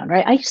common ground,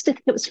 right? I used to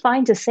think it was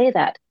fine to say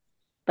that.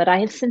 But I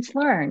have since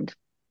learned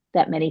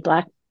that many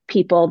Black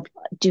people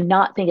do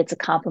not think it's a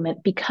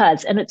compliment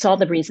because, and it's all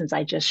the reasons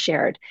I just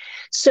shared.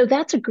 So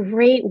that's a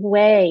great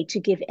way to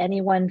give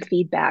anyone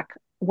feedback.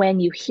 When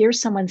you hear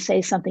someone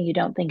say something you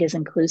don't think is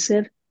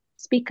inclusive,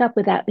 speak up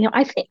with that.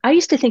 I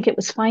used to think it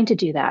was fine to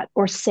do that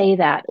or say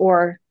that,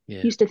 or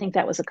Yeah. used to think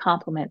that was a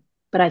compliment,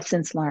 but I've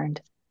since learned.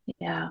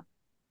 Yeah.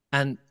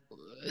 And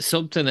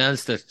something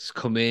else that's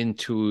come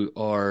into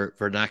our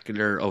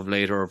vernacular of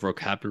late, our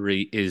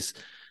vocabulary, is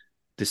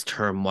this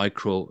term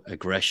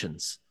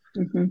microaggressions.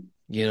 Mm-hmm.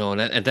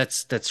 And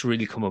that's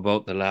really come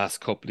about in the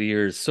last couple of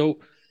years. So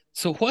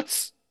So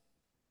what's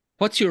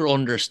your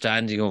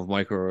understanding of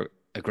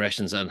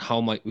microaggressions and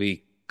how might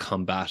we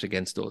combat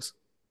against those?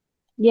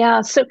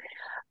 Yeah. So,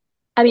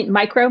 I mean,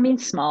 micro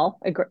means small,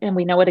 and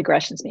we know what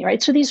aggressions mean,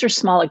 right? So these are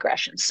small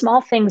aggressions,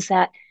 small things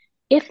that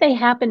if they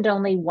happened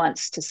only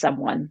once to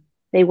someone,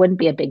 they wouldn't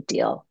be a big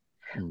deal.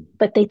 Mm.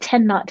 But they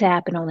tend not to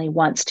happen only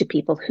once to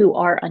people who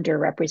are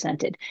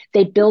underrepresented.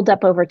 They build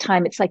up over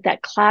time. It's like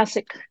that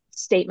classic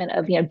statement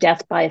of,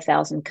 death by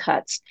 1,000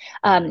 cuts.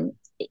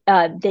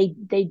 Yeah.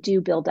 They do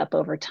build up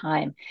over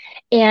time,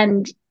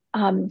 and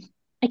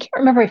I can't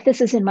remember if this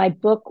is in my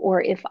book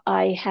or if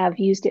I have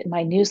used it in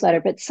my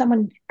newsletter, but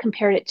someone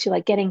compared it to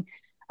like getting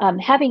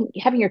having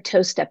your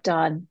toe stepped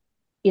on,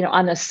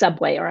 on a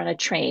subway or on a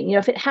train.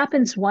 If it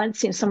happens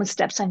once, someone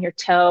steps on your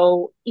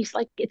toe, it's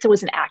like it's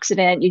always an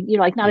accident.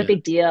 You're like, not a Yeah.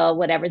 big deal,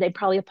 whatever. They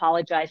probably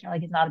apologize. You're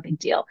like, it's not a big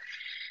deal.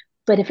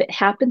 But if it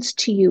happens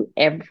to you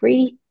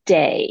every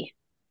day,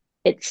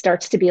 it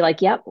starts to be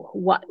like, yep,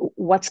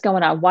 what's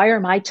going on? Why are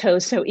my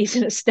toes so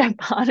easy to step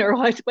on, or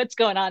what's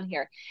going on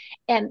here?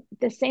 And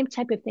the same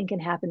type of thing can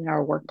happen in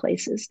our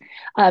workplaces.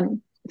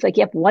 It's like,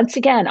 yep, once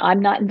again, I'm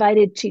not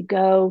invited to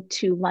go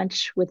to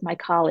lunch with my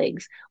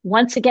colleagues.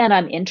 Once again,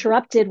 I'm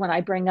interrupted when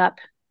I bring up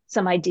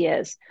some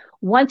ideas.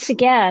 Once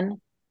again,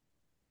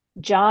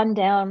 John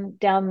down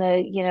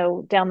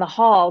the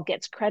hall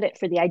gets credit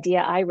for the idea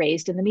I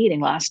raised in the meeting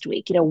last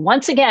week.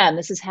 Once again,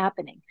 this is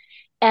happening.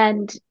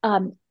 And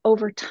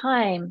over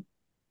time,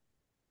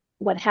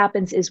 what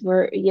happens is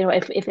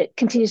if it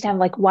continues to happen,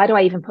 like, why do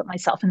I even put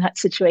myself in that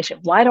situation?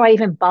 Why do I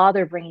even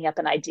bother bringing up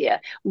an idea?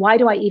 Why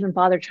do I even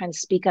bother trying to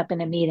speak up in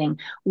a meeting?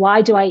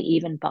 Why do I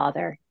even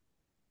bother?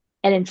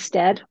 And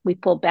instead, we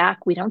pull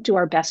back, we don't do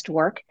our best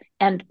work,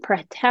 and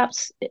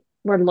perhaps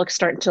we're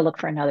starting to look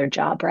for another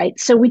job, right?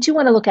 So we do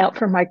want to look out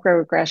for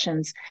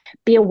microaggressions,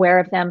 be aware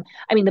of them.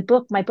 I mean,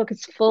 my book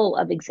is full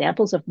of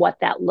examples of what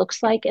that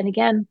looks like. And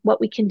again,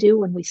 what we can do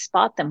when we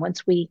spot them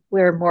once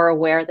we're more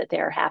aware that they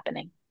are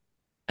happening.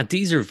 And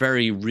these are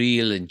very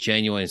real and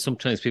genuine.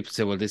 Sometimes people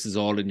say, well, this is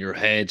all in your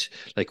head.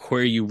 Like,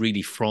 where you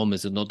really from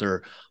is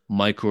another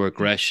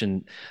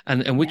microaggression.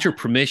 And with your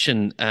Yeah.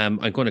 permission, I'm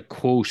going to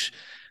quote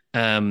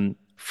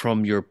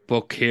from your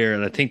book here.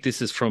 And I think this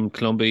is from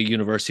Columbia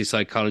University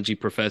psychology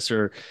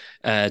professor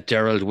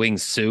Derald Wing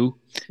Sue.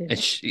 And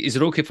is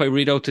it okay if I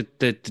read out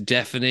the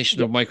definition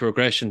Yeah. of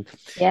microaggression?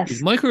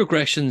 Is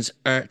Yes.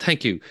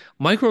 thank you.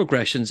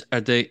 Microaggressions are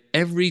the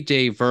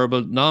everyday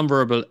verbal,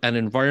 nonverbal, and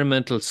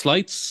environmental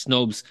slights,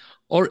 snubs,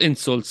 or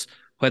insults,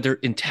 whether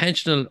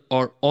intentional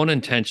or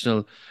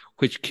unintentional,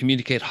 which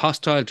communicate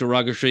hostile,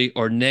 derogatory,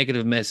 or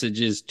negative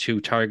messages to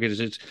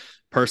targeted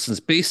persons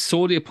based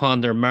solely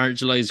upon their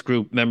marginalized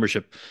group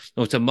membership.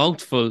 Now, it's a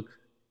mouthful,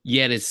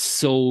 yet it's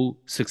so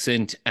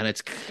succinct and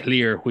it's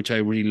clear, which I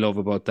really love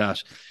about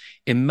that.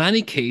 In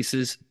many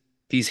cases,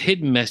 these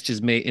hidden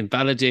messages may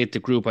invalidate the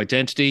group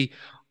identity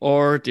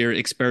or their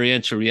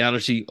experiential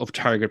reality of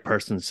target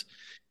persons,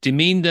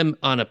 demean them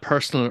on a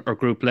personal or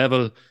group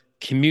level,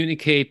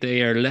 communicate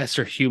they are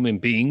lesser human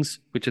beings,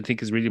 which I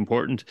think is really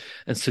important,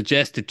 and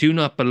suggest they do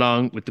not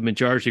belong with the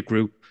majority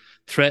group,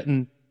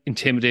 threaten,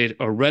 intimidate,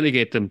 or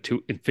relegate them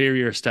to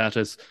inferior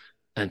status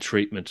and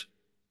treatment.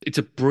 It's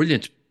a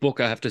brilliant book,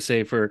 I have to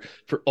say, for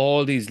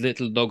all these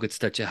little nuggets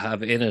that you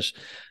have in it.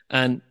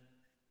 And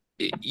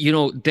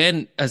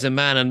then as a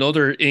man,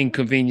 another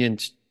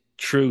inconvenient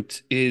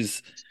truth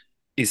is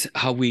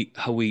how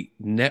we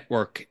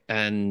network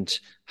and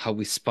how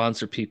we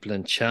sponsor people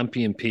and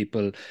champion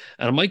people. And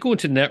I might go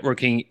into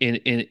networking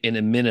in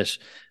a minute.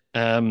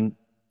 And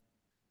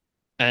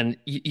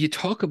you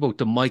talk about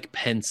the Mike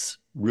Pence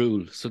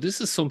rule. So this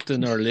is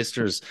something our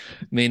listeners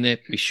may not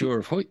be sure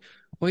of.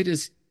 Why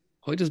does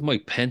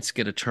Mike Pence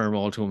get a term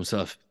all to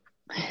himself?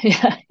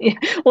 Yeah, yeah.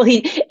 Well,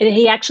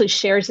 he actually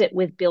shares it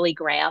with Billy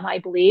Graham, I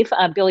believe.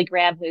 Billy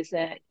Graham, who's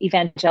an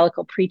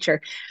evangelical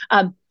preacher.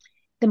 The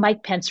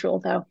Mike Pence rule,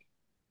 though.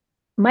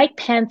 Mike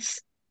Pence,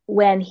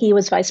 when he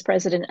was vice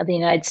president of the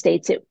United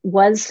States, it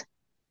was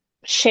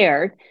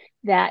shared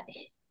that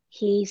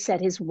he said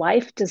his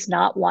wife does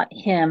not want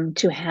him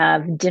to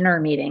have dinner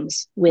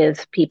meetings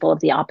with people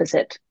of the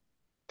opposite.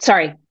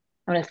 Sorry, I'm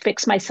going to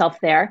fix myself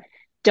there.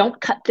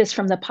 Don't cut this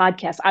from the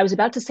podcast. I was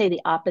about to say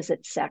the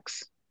opposite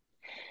sex.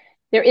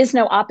 There is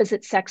no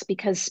opposite sex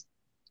because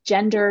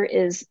gender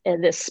is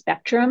this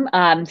spectrum.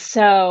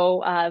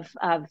 So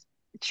of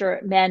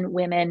sure, men,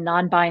 women,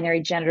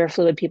 non-binary, gender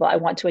fluid people. I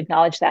want to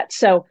acknowledge that.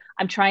 So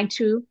I'm trying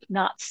to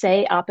not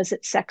say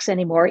opposite sex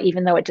anymore,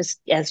 even though it just,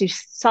 as you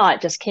saw,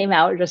 it just came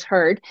out or just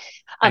heard.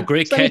 A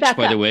great So let me catch, back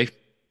by up. the way.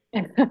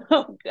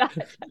 Oh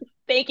God.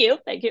 Thank you.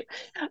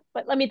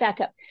 But let me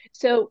back up.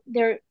 So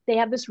they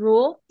have this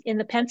rule in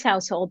the Pence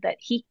household that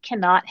he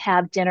cannot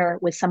have dinner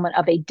with someone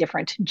of a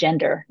different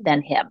gender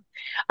than him,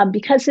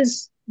 because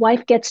his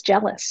wife gets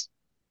jealous.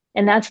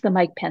 And that's the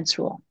Mike Pence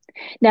rule.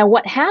 Now,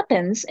 what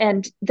happens,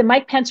 and the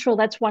Mike Pence rule,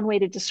 that's one way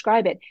to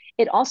describe it.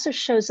 It also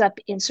shows up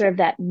in sort of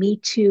that Me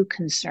Too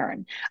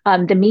concern.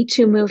 The Me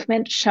Too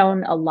movement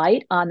shone a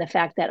light on the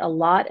fact that a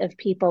lot of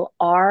people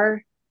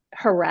are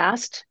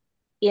harassed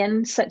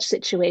in such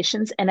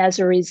situations. And as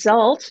a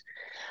result,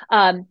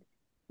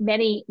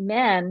 many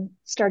men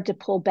start to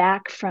pull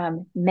back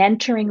from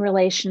mentoring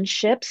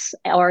relationships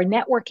or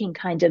networking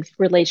kind of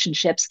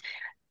relationships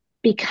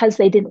because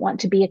they didn't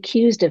want to be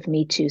accused of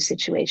Me Too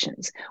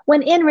situations.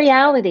 When in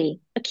reality,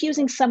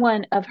 accusing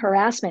someone of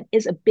harassment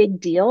is a big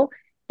deal.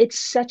 It's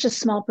such a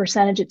small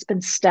percentage. It's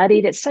been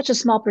studied. It's such a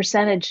small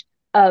percentage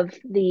of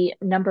the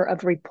number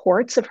of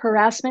reports of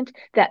harassment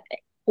that,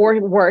 or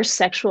worse,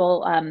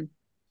 sexual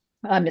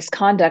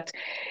misconduct.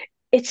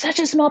 It's such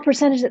a small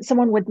percentage that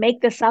someone would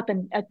make this up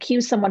and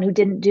accuse someone who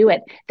didn't do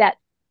it. That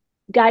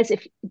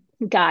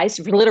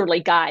literally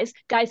guys,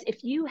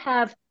 if you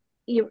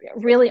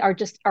really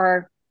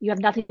are you have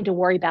nothing to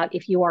worry about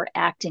if you are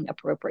acting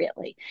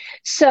appropriately.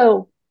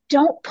 So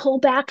don't pull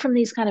back from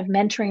these kind of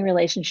mentoring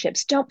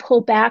relationships. Don't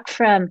pull back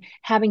from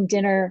having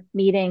dinner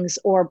meetings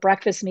or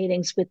breakfast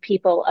meetings with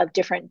people of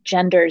different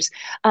genders.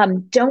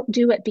 Don't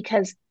do it,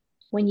 because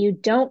when you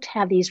don't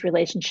have these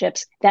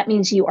relationships, that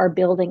means you are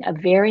building a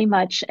very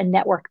much a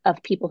network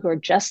of people who are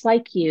just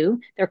like you.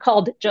 They're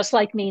called just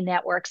like me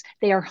networks.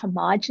 They are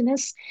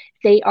homogenous.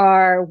 They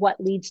are what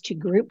leads to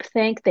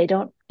groupthink. They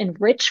don't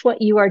enrich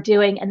what you are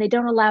doing, and they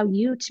don't allow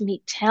you to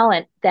meet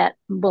talent that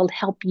will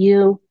help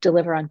you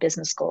deliver on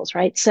business goals,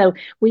 right? So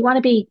we want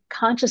to be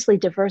consciously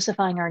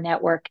diversifying our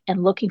network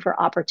and looking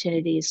for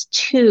opportunities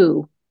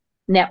to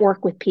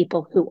network with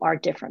people who are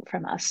different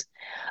from us.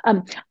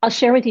 I'll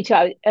share with you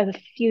too, a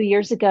few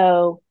years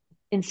ago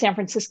in San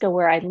Francisco,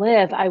 where I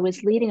live, I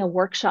was leading a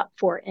workshop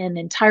for an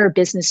entire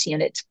business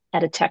unit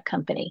at a tech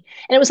company,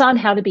 and it was on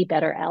how to be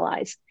better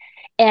allies.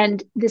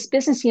 And this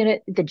business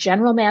unit, the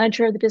general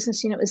manager of the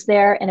business unit was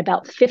there, and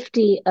about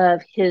 50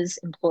 of his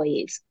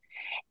employees.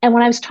 And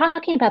when I was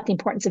talking about the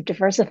importance of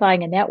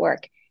diversifying a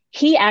network,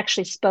 he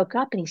actually spoke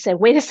up and he said,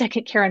 "Wait a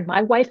second, Karen,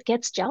 my wife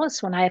gets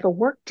jealous when I have a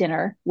work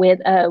dinner with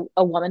a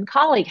woman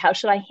colleague. How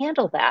should I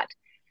handle that?"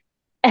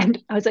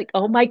 And I was like,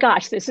 oh my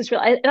gosh, this is real.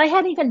 And I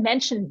hadn't even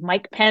mentioned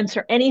Mike Pence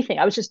or anything.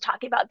 I was just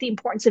talking about the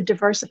importance of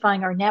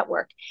diversifying our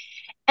network.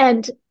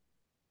 And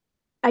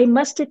I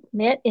must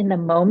admit, in the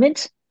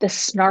moment, the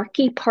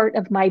snarky part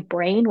of my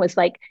brain was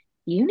like,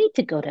 you need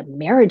to go to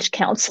marriage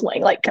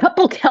counseling, like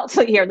couple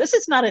counseling here. This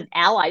is not an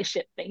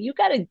allyship thing. You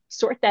got to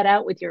sort that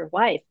out with your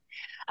wife.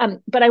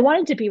 But I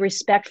wanted to be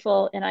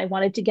respectful, and I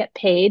wanted to get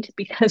paid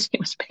because he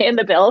was paying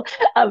the bill.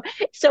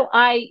 So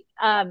I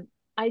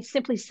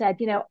simply said,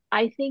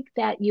 I think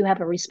that you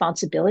have a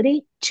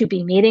responsibility to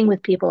be meeting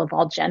with people of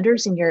all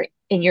genders in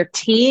your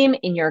team,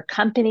 in your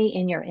company,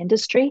 in your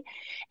industry.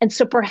 And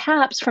so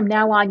perhaps from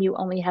now on, you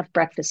only have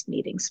breakfast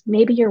meetings.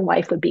 Maybe your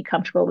wife would be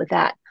comfortable with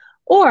that.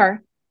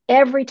 Or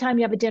every time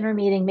you have a dinner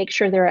meeting, make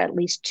sure there are at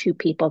least 2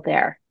 people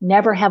there.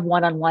 Never have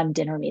one-on-one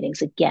dinner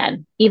meetings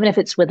again, even if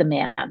it's with a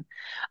man.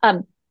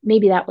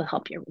 Maybe that will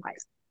help your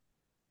wife.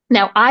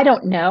 Now, I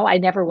don't know. I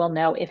never will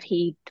know if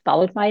he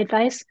followed my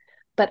advice,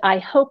 but I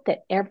hope that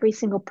every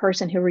single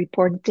person who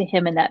reported to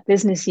him in that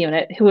business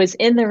unit who was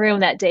in the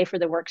room that day for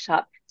the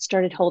workshop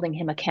started holding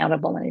him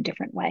accountable in a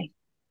different way.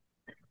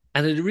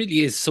 And it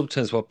really is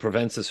sometimes what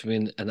prevents us from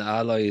being an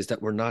ally is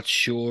that we're not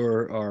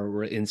sure, or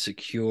we're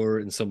insecure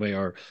in some way,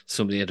 or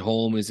somebody at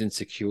home is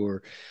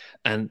insecure.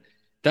 And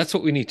that's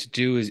what we need to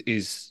do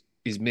is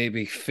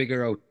maybe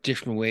figure out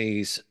different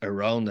ways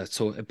around that.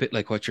 So a bit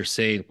like what you're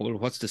saying, well,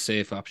 what's the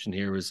safe option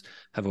here is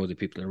having other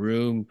people in a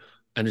room,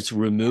 and it's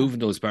removing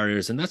those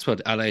barriers. And that's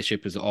what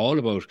allyship is all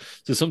about.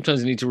 So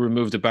sometimes I need to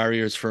remove the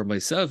barriers for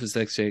myself. It's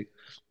like, say,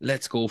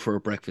 let's go for a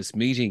breakfast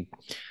meeting.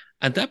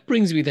 And that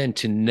brings me then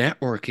to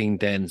networking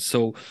then.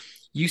 So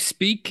you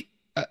speak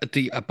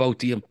about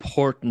the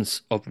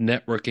importance of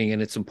networking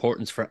and its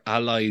importance for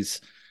allies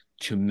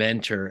to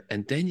mentor.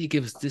 And then you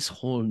give us this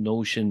whole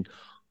notion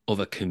of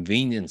a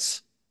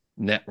convenience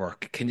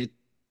network. Can you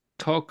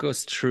talk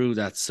us through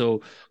that?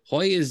 So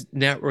why is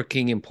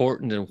networking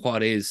important, and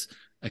what is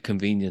a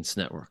convenience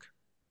network?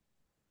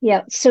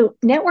 Yeah, so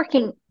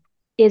networking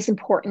is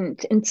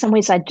important. In some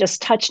ways, I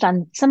just touched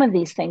on some of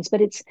these things,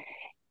 but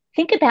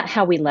think about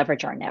how we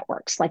leverage our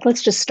networks. Like,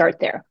 let's just start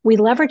there. We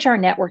leverage our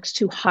networks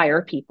to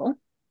hire people,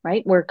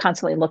 right? We're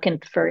constantly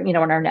looking for, in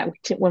our network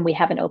when we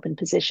have an open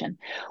position.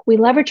 We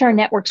leverage our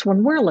networks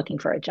when we're looking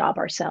for a job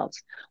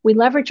ourselves. We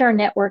leverage our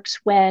networks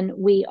when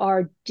we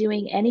are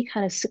doing any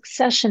kind of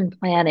succession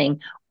planning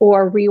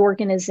or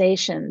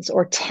reorganizations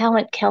or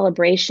talent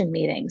calibration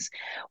meetings.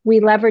 We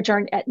leverage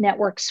our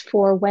networks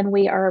for when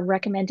we are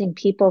recommending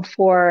people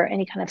for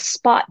any kind of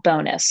spot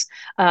bonus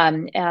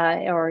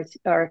or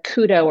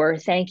kudo or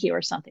thank you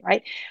or something,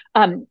 right?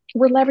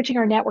 We're leveraging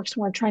our networks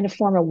when we're trying to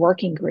form a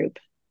working group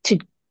to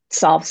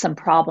solve some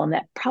problem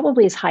that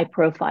probably is high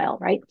profile,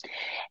 right?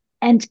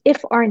 And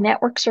if our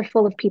networks are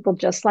full of people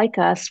just like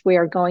us, we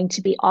are going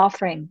to be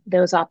offering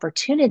those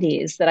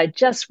opportunities that I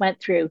just went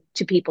through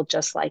to people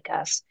just like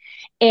us.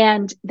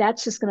 And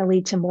that's just going to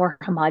lead to more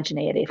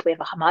homogeneity. If we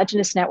have a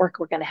homogeneous network,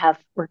 we're going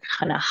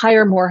to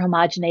hire more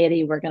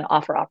homogeneity. We're going to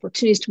offer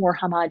opportunities to more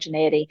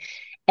homogeneity.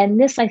 And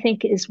this, I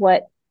think, is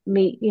what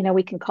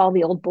we can call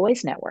the old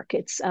boys network.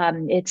 It's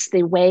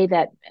the way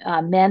that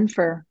men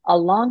for a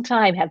long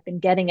time have been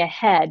getting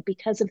ahead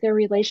because of their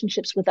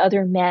relationships with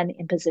other men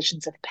in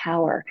positions of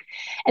power.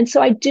 And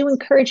so I do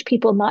encourage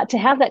people not to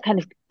have that kind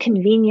of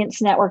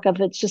convenience network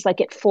of it's just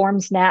like it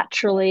forms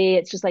naturally.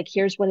 It's just like,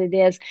 here's what it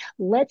is.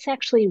 Let's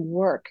actually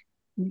work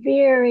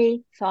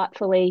very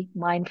thoughtfully,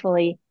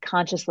 mindfully,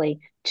 consciously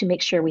to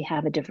make sure we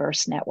have a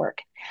diverse network.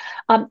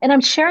 And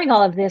I'm sharing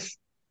all of this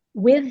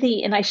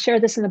and I share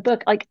this in the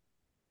book, like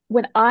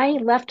when I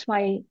left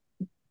my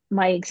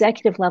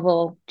executive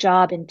level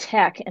job in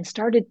tech and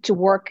started to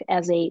work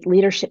as a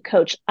leadership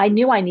coach, I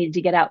knew I needed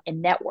to get out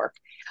and network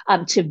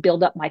to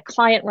build up my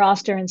client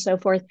roster and so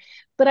forth.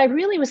 But I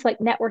really was like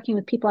networking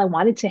with people I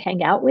wanted to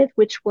hang out with,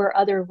 which were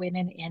other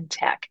women in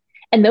tech.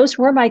 And those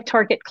were my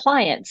target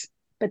clients,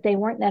 but they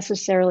weren't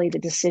necessarily the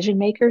decision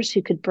makers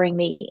who could bring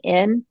me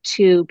in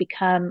to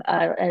become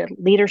a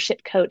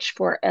leadership coach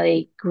for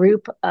a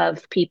group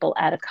of people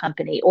at a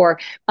company, or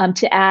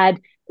to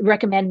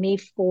recommend me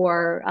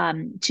for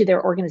to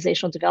their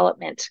organizational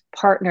development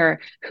partner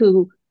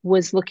who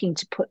was looking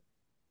to put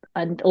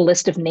a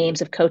list of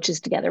names of coaches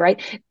together,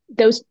 right?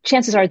 Those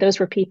chances are those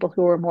were people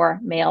who were more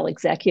male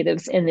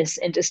executives in this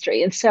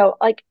industry. And so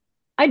like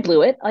I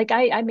blew it. Like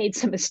I made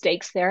some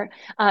mistakes there.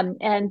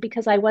 And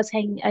because I was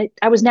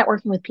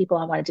networking with people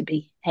I wanted to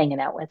be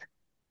hanging out with.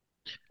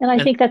 And I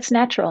And think that's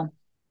natural.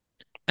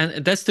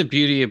 and that's the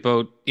beauty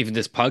about even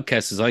this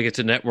podcast is I get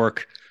to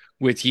network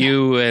with Yeah.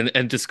 you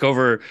and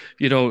discover,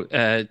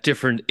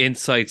 different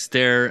insights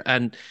there.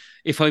 And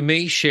if I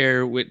may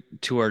share with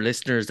to our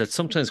listeners that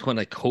sometimes when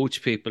I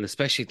coach people,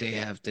 especially they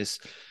have this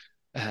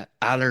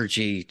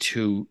allergy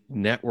to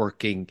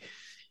networking,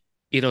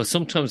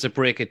 sometimes I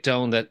break it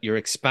down that you're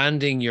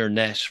expanding your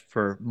net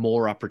for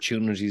more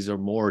opportunities or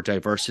more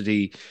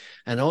diversity.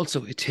 And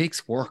also it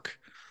takes work.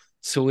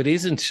 So it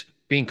isn't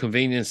being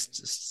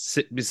convenienced,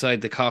 sitting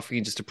beside the coffee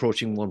and just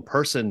approaching one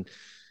person.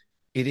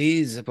 It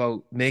is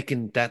about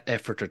making that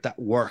effort or that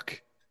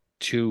work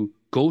to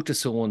go to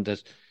someone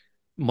that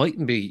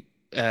mightn't be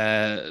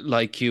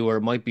like you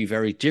or might be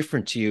very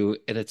different to you.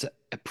 And it's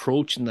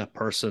approaching that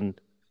person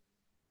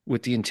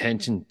with the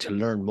intention to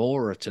learn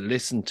more or to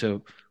listen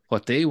to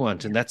what they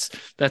want. And that's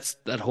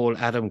that whole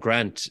Adam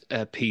Grant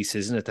piece,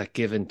 isn't it? That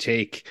give and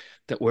take,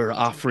 that we're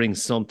offering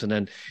something.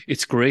 And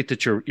it's great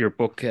that your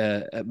book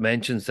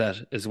mentions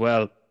that as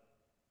well.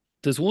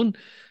 There's one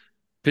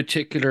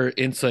particular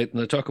insight,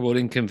 and I talk about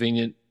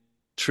inconvenient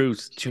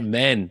truth to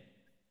men,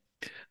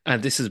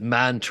 and this is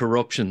man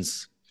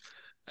interruptions.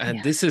 And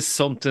Yes. this is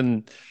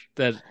something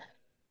that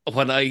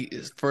when I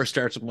first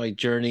started my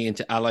journey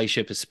into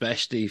allyship,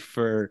 especially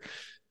for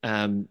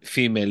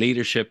female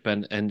leadership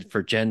and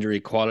for gender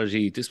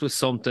equality, this was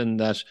something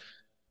that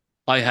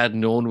I had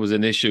known was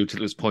an issue till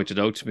it was pointed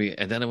out to me.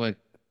 And then I went,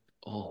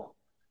 oh,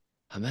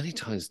 how many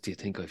times do you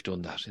think I've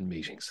done that in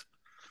meetings?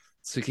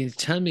 So can you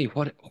tell me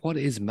what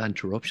is man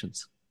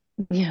interruptions?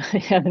 Yeah,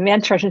 yeah, the man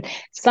interruption.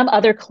 Some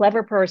other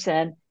clever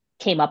person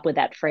came up with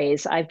that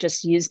phrase. I've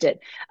just used it.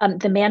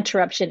 The man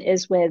interruption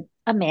is with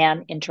a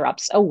man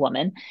interrupts a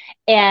woman,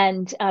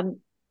 and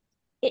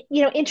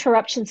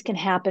interruptions can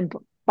happen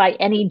by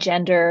any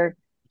gender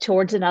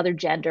towards another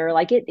gender.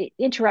 Like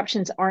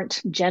interruptions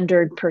aren't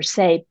gendered per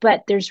se,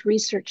 but there's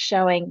research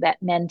showing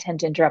that men tend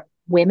to interrupt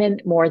women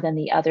more than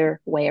the other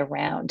way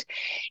around.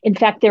 In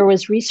fact, there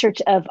was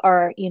research of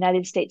our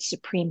United States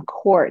Supreme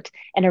Court,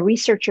 and a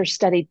researcher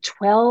studied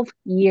 12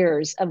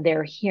 years of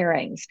their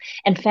hearings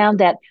and found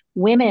that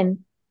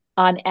women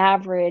on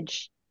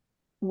average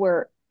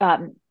were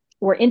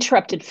were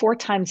interrupted four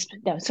times.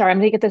 No, sorry, I'm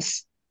going to get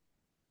this.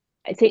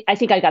 I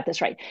think I got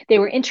this right. They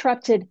were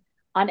interrupted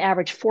on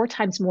average four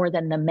times more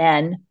than the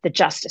men, the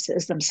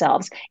justices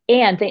themselves,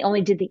 and they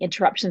only did the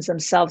interruptions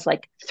themselves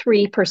like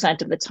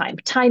 3% of the time,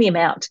 tiny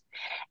amount.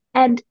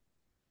 And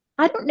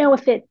I don't know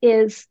if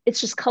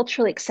it's just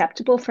culturally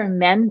acceptable for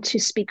men to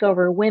speak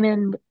over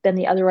women than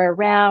the other way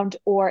around,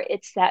 or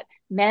it's that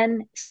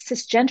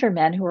cisgender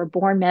men who are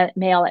born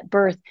male at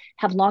birth,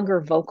 have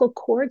longer vocal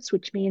cords,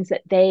 which means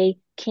that they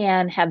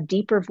can have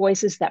deeper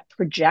voices that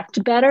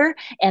project better.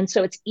 And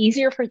so it's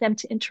easier for them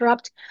to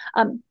interrupt.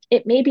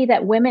 It may be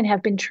that women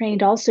have been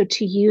trained also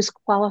to use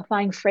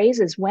qualifying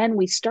phrases when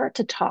we start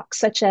to talk,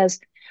 such as,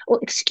 well,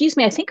 excuse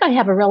me, I think I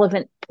have a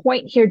relevant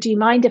point here. Do you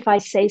mind if I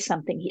say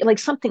something? Like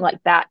something like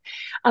that.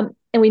 And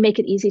we make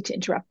it easy to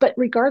interrupt. But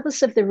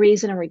regardless of the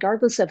reason and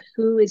regardless of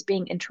who is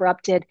being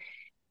interrupted,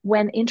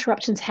 when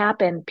interruptions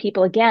happen,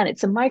 people, again,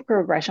 it's a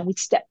microaggression. We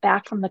step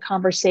back from the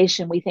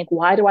conversation. We think,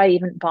 why do I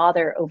even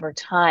bother over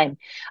time?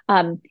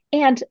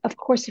 And of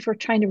course, if we're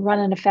trying to run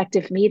an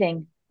effective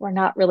meeting, we're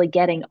not really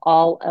getting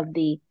all of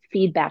the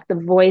feedback, the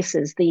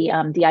voices, the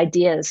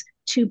ideas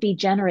to be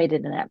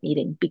generated in that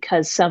meeting,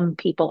 because some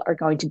people are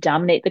going to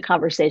dominate the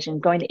conversation,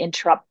 going to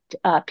interrupt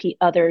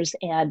others,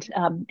 and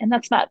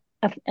that's not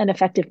an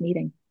effective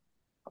meeting.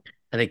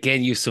 And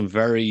again, use some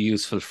very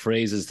useful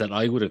phrases that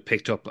I would have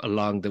picked up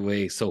along the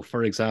way. So,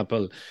 for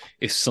example,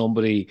 if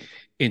somebody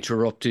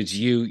interrupted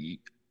you,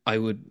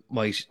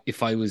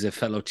 if I was a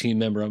fellow team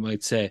member, I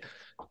might say,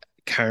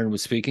 Karen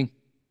was speaking.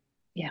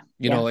 Yeah.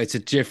 You know, it's a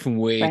different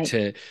way Right.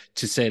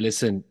 to say,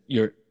 listen,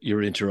 you're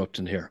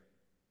interrupting here.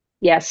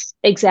 Yes,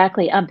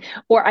 exactly.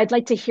 Or I'd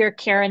like to hear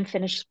Karen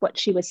finish what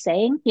she was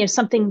saying,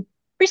 something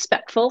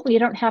respectful. You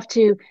don't have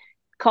to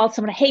call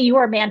someone, hey, you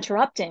are man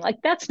interrupting.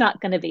 Like that's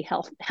not going to be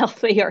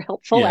healthy or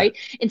helpful, Yeah. right?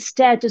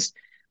 Instead, just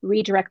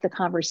redirect the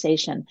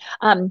conversation.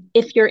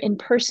 If you're in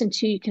person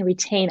too, you can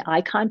retain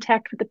eye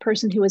contact with the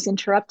person who was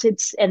interrupted,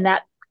 and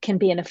that can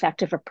be an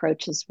effective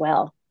approach as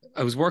well.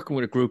 I was working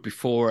with a group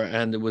before,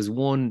 and there was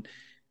one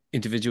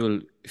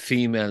individual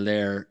female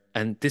there,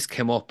 and this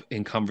came up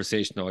in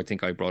conversation. Now, I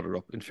think I brought it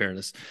up in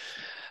fairness.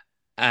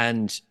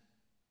 And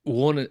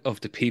one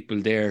of the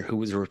people there who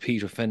was a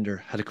repeat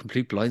offender had a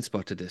complete blind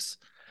spot to this.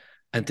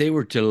 And they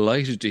were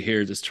delighted to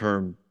hear this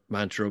term,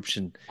 man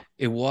interruption.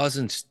 It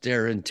wasn't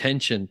their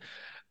intention.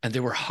 And they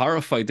were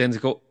horrified then to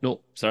go,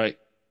 no, sorry,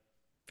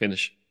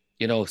 finish.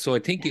 You know, so I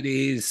think Yeah. it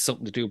is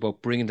something to do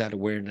about bringing that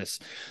awareness,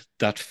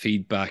 that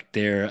feedback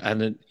there.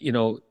 And, you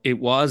know, it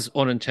was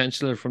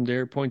unintentional from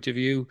their point of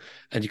view.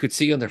 And you could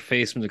see on their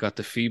face when they got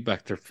the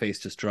feedback, their face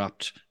just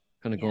dropped,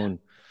 kind of Yeah. going.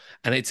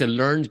 And it's a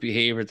learned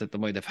behavior that they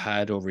might have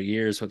had over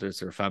years, whether it's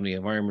their family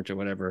environment or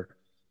whatever,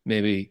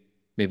 maybe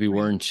Right.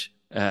 weren't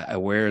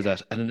aware of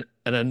that. And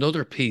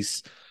another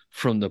piece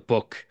from the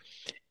book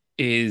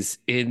is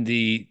in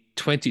the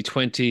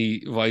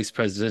 2020 vice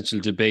presidential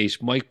debate,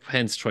 Mike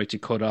Pence tried to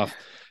cut off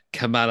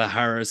Kamala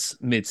Harris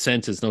mid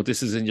sentence. Now,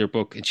 this is in your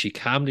book, and she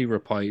calmly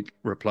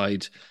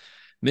replied,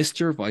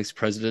 Mr. Vice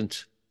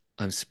President,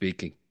 I'm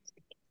speaking.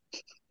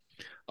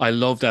 I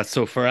love that.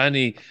 So, for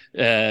any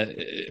uh,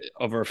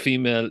 of our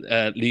female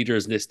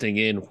leaders listening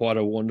in, what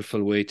a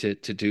wonderful way to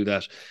do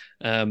that.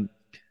 Um,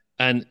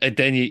 and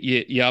then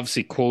you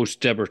obviously quote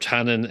Deborah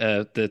Tannen,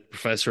 the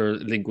professor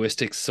of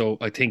linguistics. So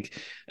I think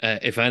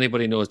if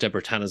anybody knows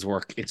Deborah Tannen's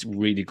work, it's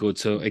really good.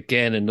 So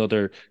again,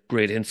 another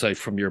great insight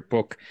from your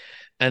book.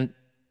 And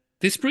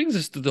this brings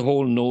us to the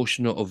whole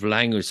notion of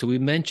language. So we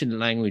mentioned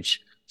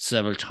language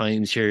several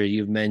times here.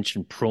 You've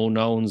mentioned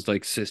pronouns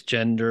like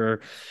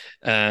cisgender.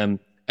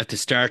 At the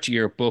start of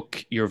your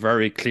book, you're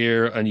very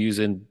clear on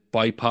using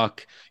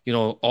BIPOC, you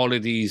know, all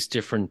of these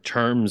different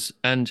terms.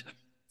 And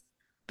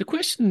the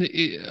question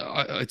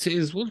I'd say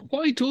is, well,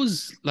 why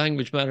does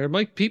language matter?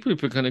 Mike, people have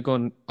been kind of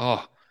going,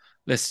 oh,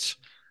 let's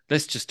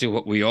let's just do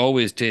what we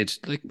always did.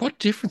 Like, what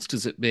difference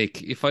does it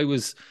make? If I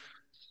was,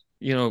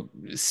 you know,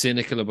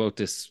 cynical about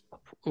this,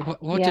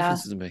 what Yeah.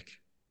 difference does it make?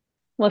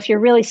 Well, if you're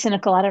really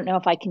cynical, I don't know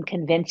if I can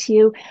convince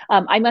you.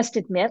 I must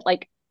admit,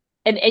 like,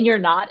 and you're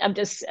not. I'm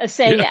just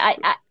saying Yeah,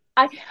 that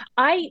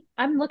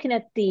I'm looking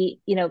at the,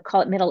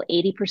 call it middle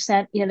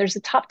 80%. There's the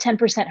top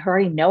 10% who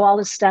already know all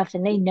this stuff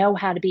and they know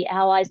how to be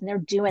allies and they're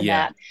doing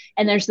yeah, that.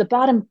 And there's the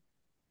bottom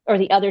or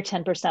the other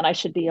 10%, I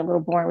should be a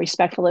little more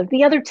respectful of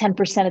the other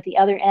 10% at the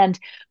other end,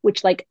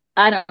 which like,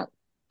 I don't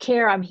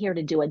care. I'm here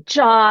to do a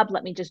job.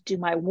 Let me just do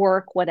my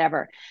work,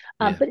 whatever.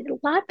 yeah, But a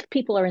lot of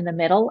people are in the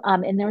middle.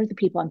 And they're the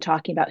people I'm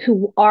talking about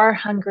who are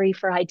hungry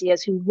for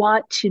ideas, who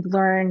want to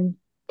learn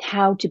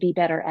how to be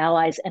better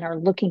allies and are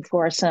looking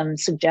for some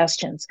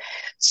suggestions.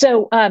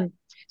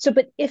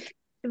 But if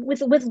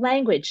with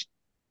language,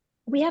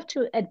 we have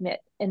to admit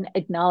and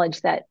acknowledge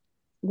that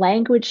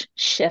language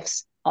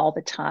shifts all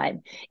the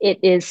time. It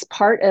is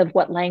part of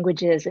what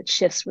language is. It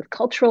shifts with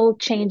cultural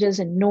changes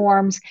and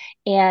norms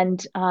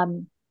and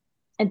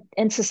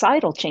and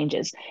societal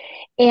changes.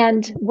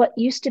 And what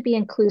used to be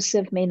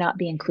inclusive may not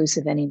be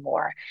inclusive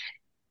anymore.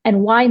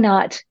 And why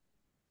not,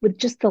 with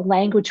just the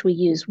language we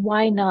use,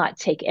 why not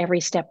take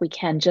every step we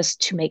can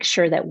just to make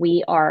sure that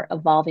we are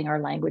evolving our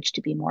language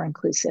to be more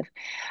inclusive?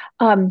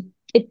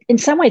 In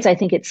some ways, I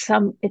think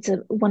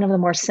one of the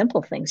more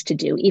simple things to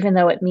do, even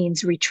though it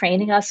means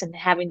retraining us and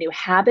having new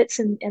habits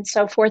and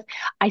so forth.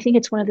 I think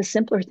it's one of the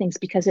simpler things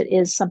because it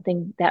is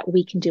something that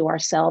we can do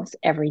ourselves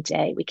every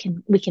day. We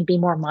can be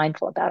more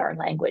mindful about our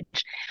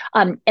language,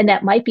 and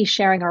that might be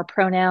sharing our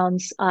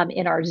pronouns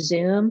in our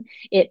Zoom.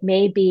 It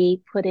may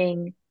be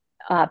putting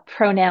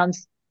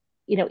pronouns,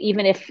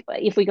 even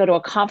if we go to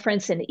a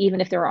conference and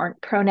even if there aren't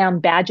pronoun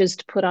badges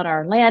to put on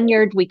our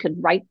lanyard, we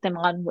could write them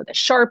on with a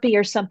Sharpie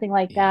or something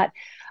like yeah.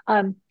 that.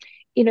 um,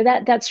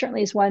 that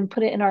certainly is one.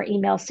 Put it in our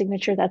email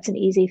signature. That's an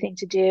easy thing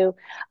to do.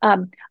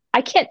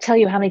 I can't tell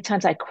you how many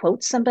times I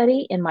quote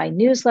somebody in my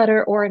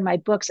newsletter or in my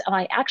books, and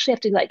I actually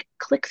have to like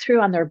click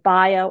through on their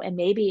bio and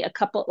maybe a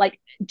couple, like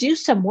do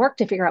some work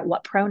to figure out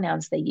what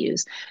pronouns they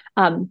use.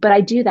 But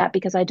I do that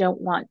because I don't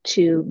want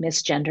to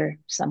misgender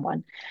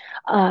someone.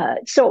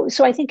 So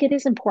I think it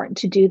is important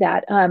to do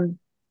that.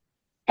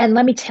 And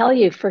let me tell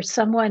you, for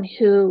someone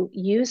who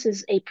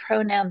uses a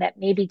pronoun that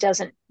maybe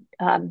doesn't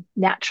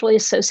naturally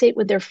associate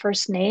with their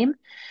first name,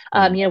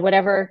 Mm,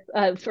 whatever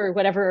for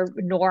whatever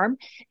norm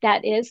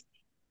that is,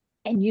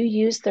 and you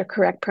use their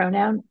correct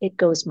pronoun, it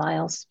goes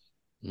miles.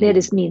 It mm.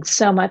 is means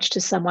so much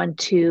to someone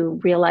to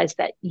realize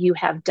that you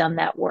have done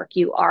that work.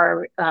 You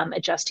are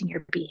adjusting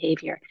your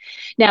behavior.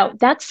 Now,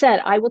 that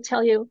said, I will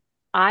tell you,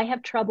 I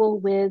have trouble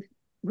with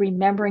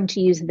remembering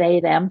to use they,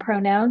 them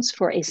pronouns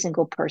for a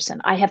single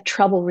person. I have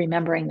trouble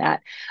remembering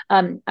that.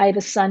 I have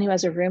a son who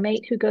has a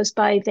roommate who goes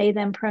by they,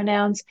 them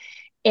pronouns,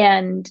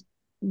 and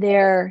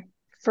their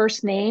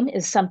first name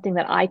is something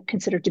that I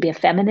consider to be a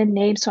feminine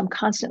name. So I'm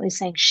constantly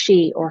saying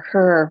she or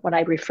her when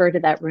I refer to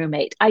that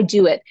roommate. I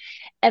do it.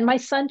 And my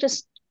son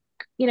just,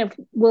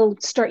 will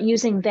start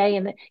using they,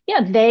 and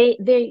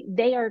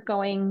they are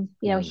going,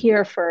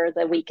 here for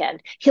the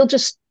weekend. He'll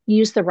just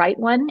use the right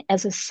one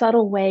as a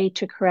subtle way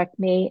to correct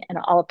me, and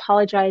I'll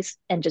apologize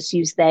and just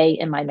use they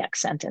in my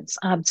next sentence.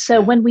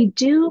 So when we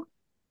do,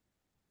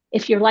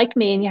 if you're like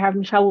me and you're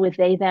having trouble with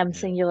they, them,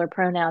 singular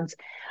pronouns,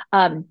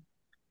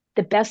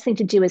 the best thing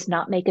to do is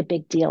not make a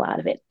big deal out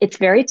of it. It's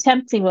very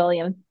tempting,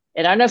 William.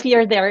 I don't know if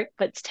you're there,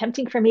 but it's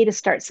tempting for me to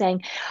start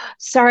saying,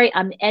 sorry,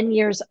 I'm N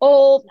years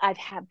old. I've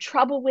had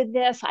trouble with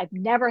this. I've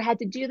never had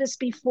to do this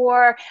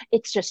before.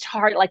 It's just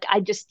hard. Like I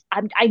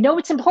know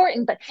it's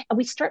important, and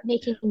we start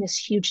making this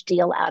huge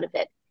deal out of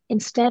it.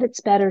 Instead, it's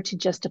better to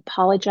just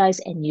apologize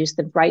and use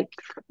the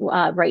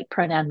right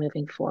pronoun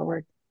moving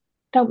forward.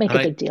 Don't make a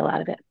big deal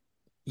out of it.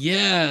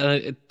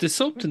 Yeah, there's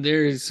something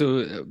there.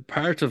 So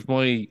part of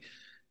my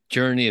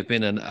journey of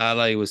being an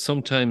ally was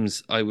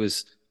sometimes I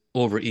was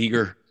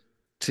overeager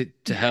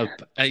to help,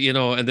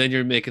 and then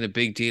you're making a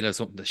big deal of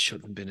something that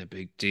shouldn't have been a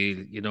big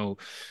deal.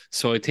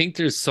 So I think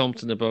there's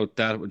something about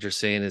that. What you're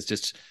saying is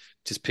just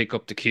pick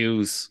up the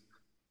cues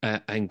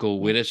and go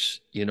with it,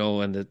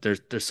 and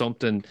there's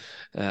something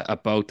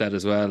about that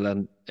as well.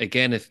 And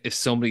again, if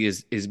somebody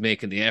is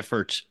making the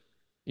effort,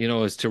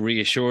 is to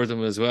reassure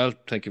them as well.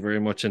 Thank you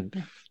very much,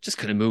 and just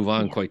kind of move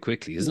on quite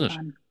quickly, isn't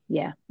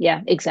it?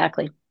 Yeah,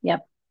 exactly.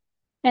 Yep.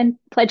 And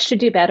pledge to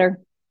do better.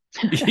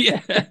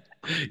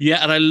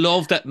 Yeah, and I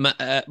love that Maya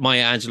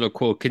Angelou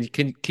quote.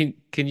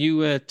 Can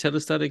you tell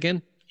us that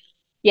again?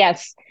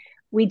 Yes,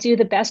 we do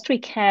the best we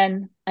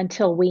can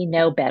until we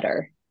know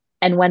better,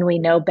 and when we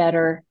know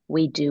better,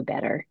 we do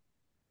better.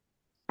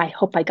 I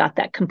hope I got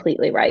that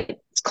completely right.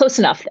 It's close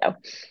enough, though.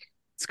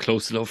 It's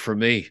close enough for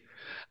me.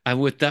 And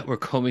with that, we're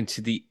coming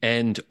to the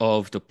end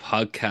of the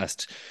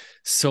podcast.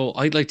 So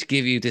I'd like to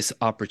give you this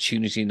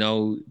opportunity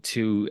now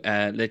to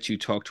let you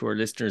talk to our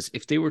listeners.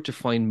 If they were to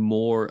find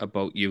more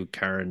about you,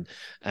 Karen,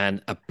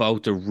 and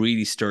about the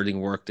really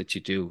sterling work that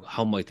you do,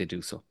 how might they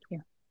do so? Yeah,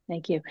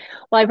 thank you.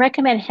 Well, I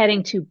recommend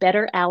heading to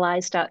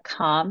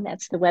betterallies.com.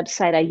 That's the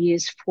website I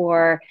use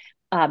for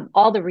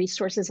all the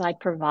resources I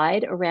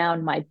provide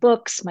around my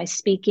books, my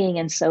speaking,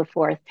 and so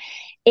forth.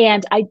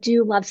 And I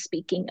do love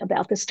speaking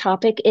about this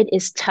topic. It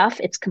is tough,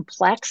 it's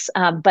complex,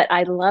 but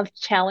I love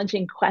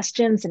challenging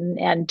questions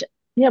and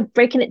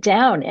breaking it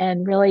down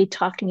and really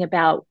talking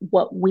about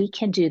what we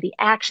can do, the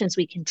actions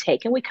we can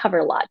take. And we cover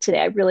a lot today.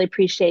 I really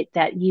appreciate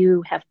that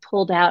you have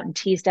pulled out and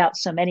teased out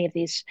so many of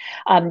these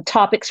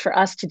topics for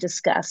us to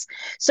discuss.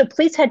 So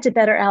please head to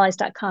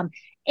betterallies.com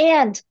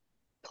and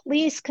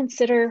please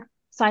consider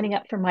signing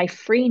up for my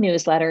free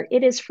newsletter.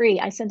 It is free.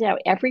 I send it out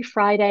every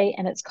Friday,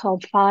 and it's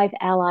called 5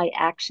 Ally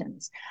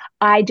Actions.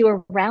 I do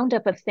a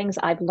roundup of things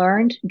I've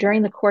learned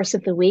during the course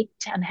of the week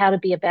on how to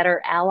be a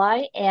better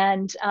ally.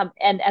 And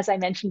as I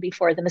mentioned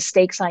before, the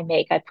mistakes I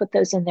make, I put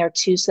those in there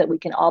too, so that we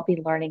can all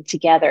be learning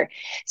together.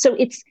 So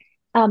it's,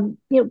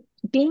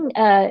 being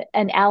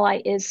an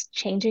ally is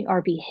changing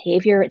our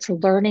behavior. It's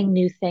learning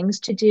new things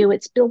to do.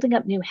 It's building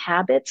up new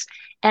habits.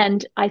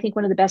 And I think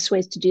one of the best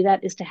ways to do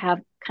that is to have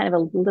kind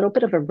of a little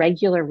bit of a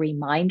regular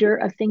reminder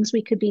of things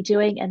we could be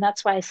doing. And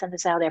that's why I send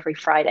this out every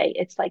Friday.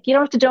 It's like, you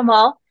don't have to do them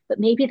all, but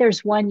maybe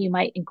there's one you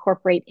might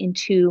incorporate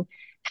into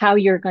how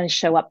you're going to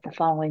show up the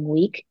following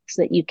week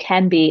so that you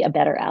can be a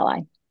better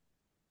ally.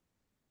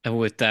 And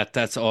with that,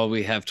 that's all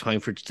we have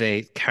time for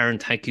today. Karen,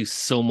 thank you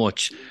so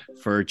much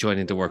for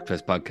joining the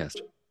Workplace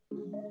Podcast.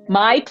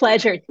 My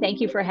pleasure.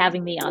 Thank you for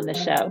having me on the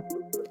show.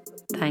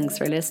 Thanks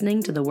for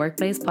listening to the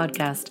Workplace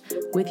Podcast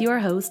with your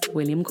host,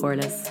 William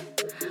Corliss.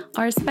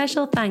 Our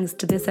special thanks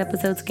to this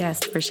episode's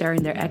guest for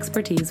sharing their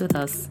expertise with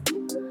us.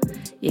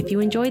 If you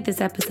enjoyed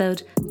this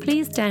episode,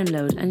 please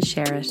download and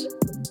share it.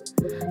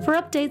 For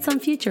updates on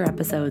future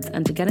episodes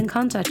and to get in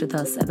contact with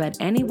us about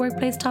any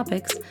workplace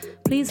topics,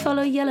 please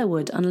follow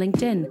Yellowwood on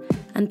LinkedIn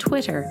and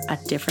Twitter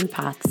at Different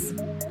Paths.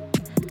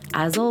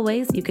 As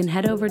always, you can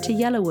head over to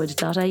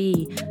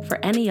yellowwood.ie for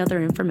any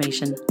other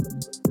information.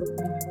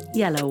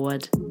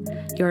 Yellowwood,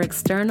 your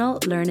external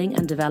learning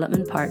and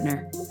development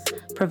partner,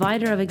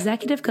 provider of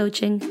executive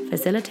coaching,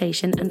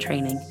 facilitation and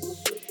training.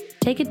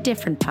 Take a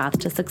different path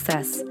to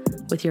success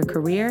with your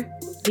career,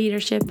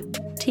 leadership,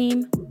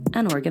 team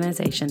and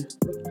organisation.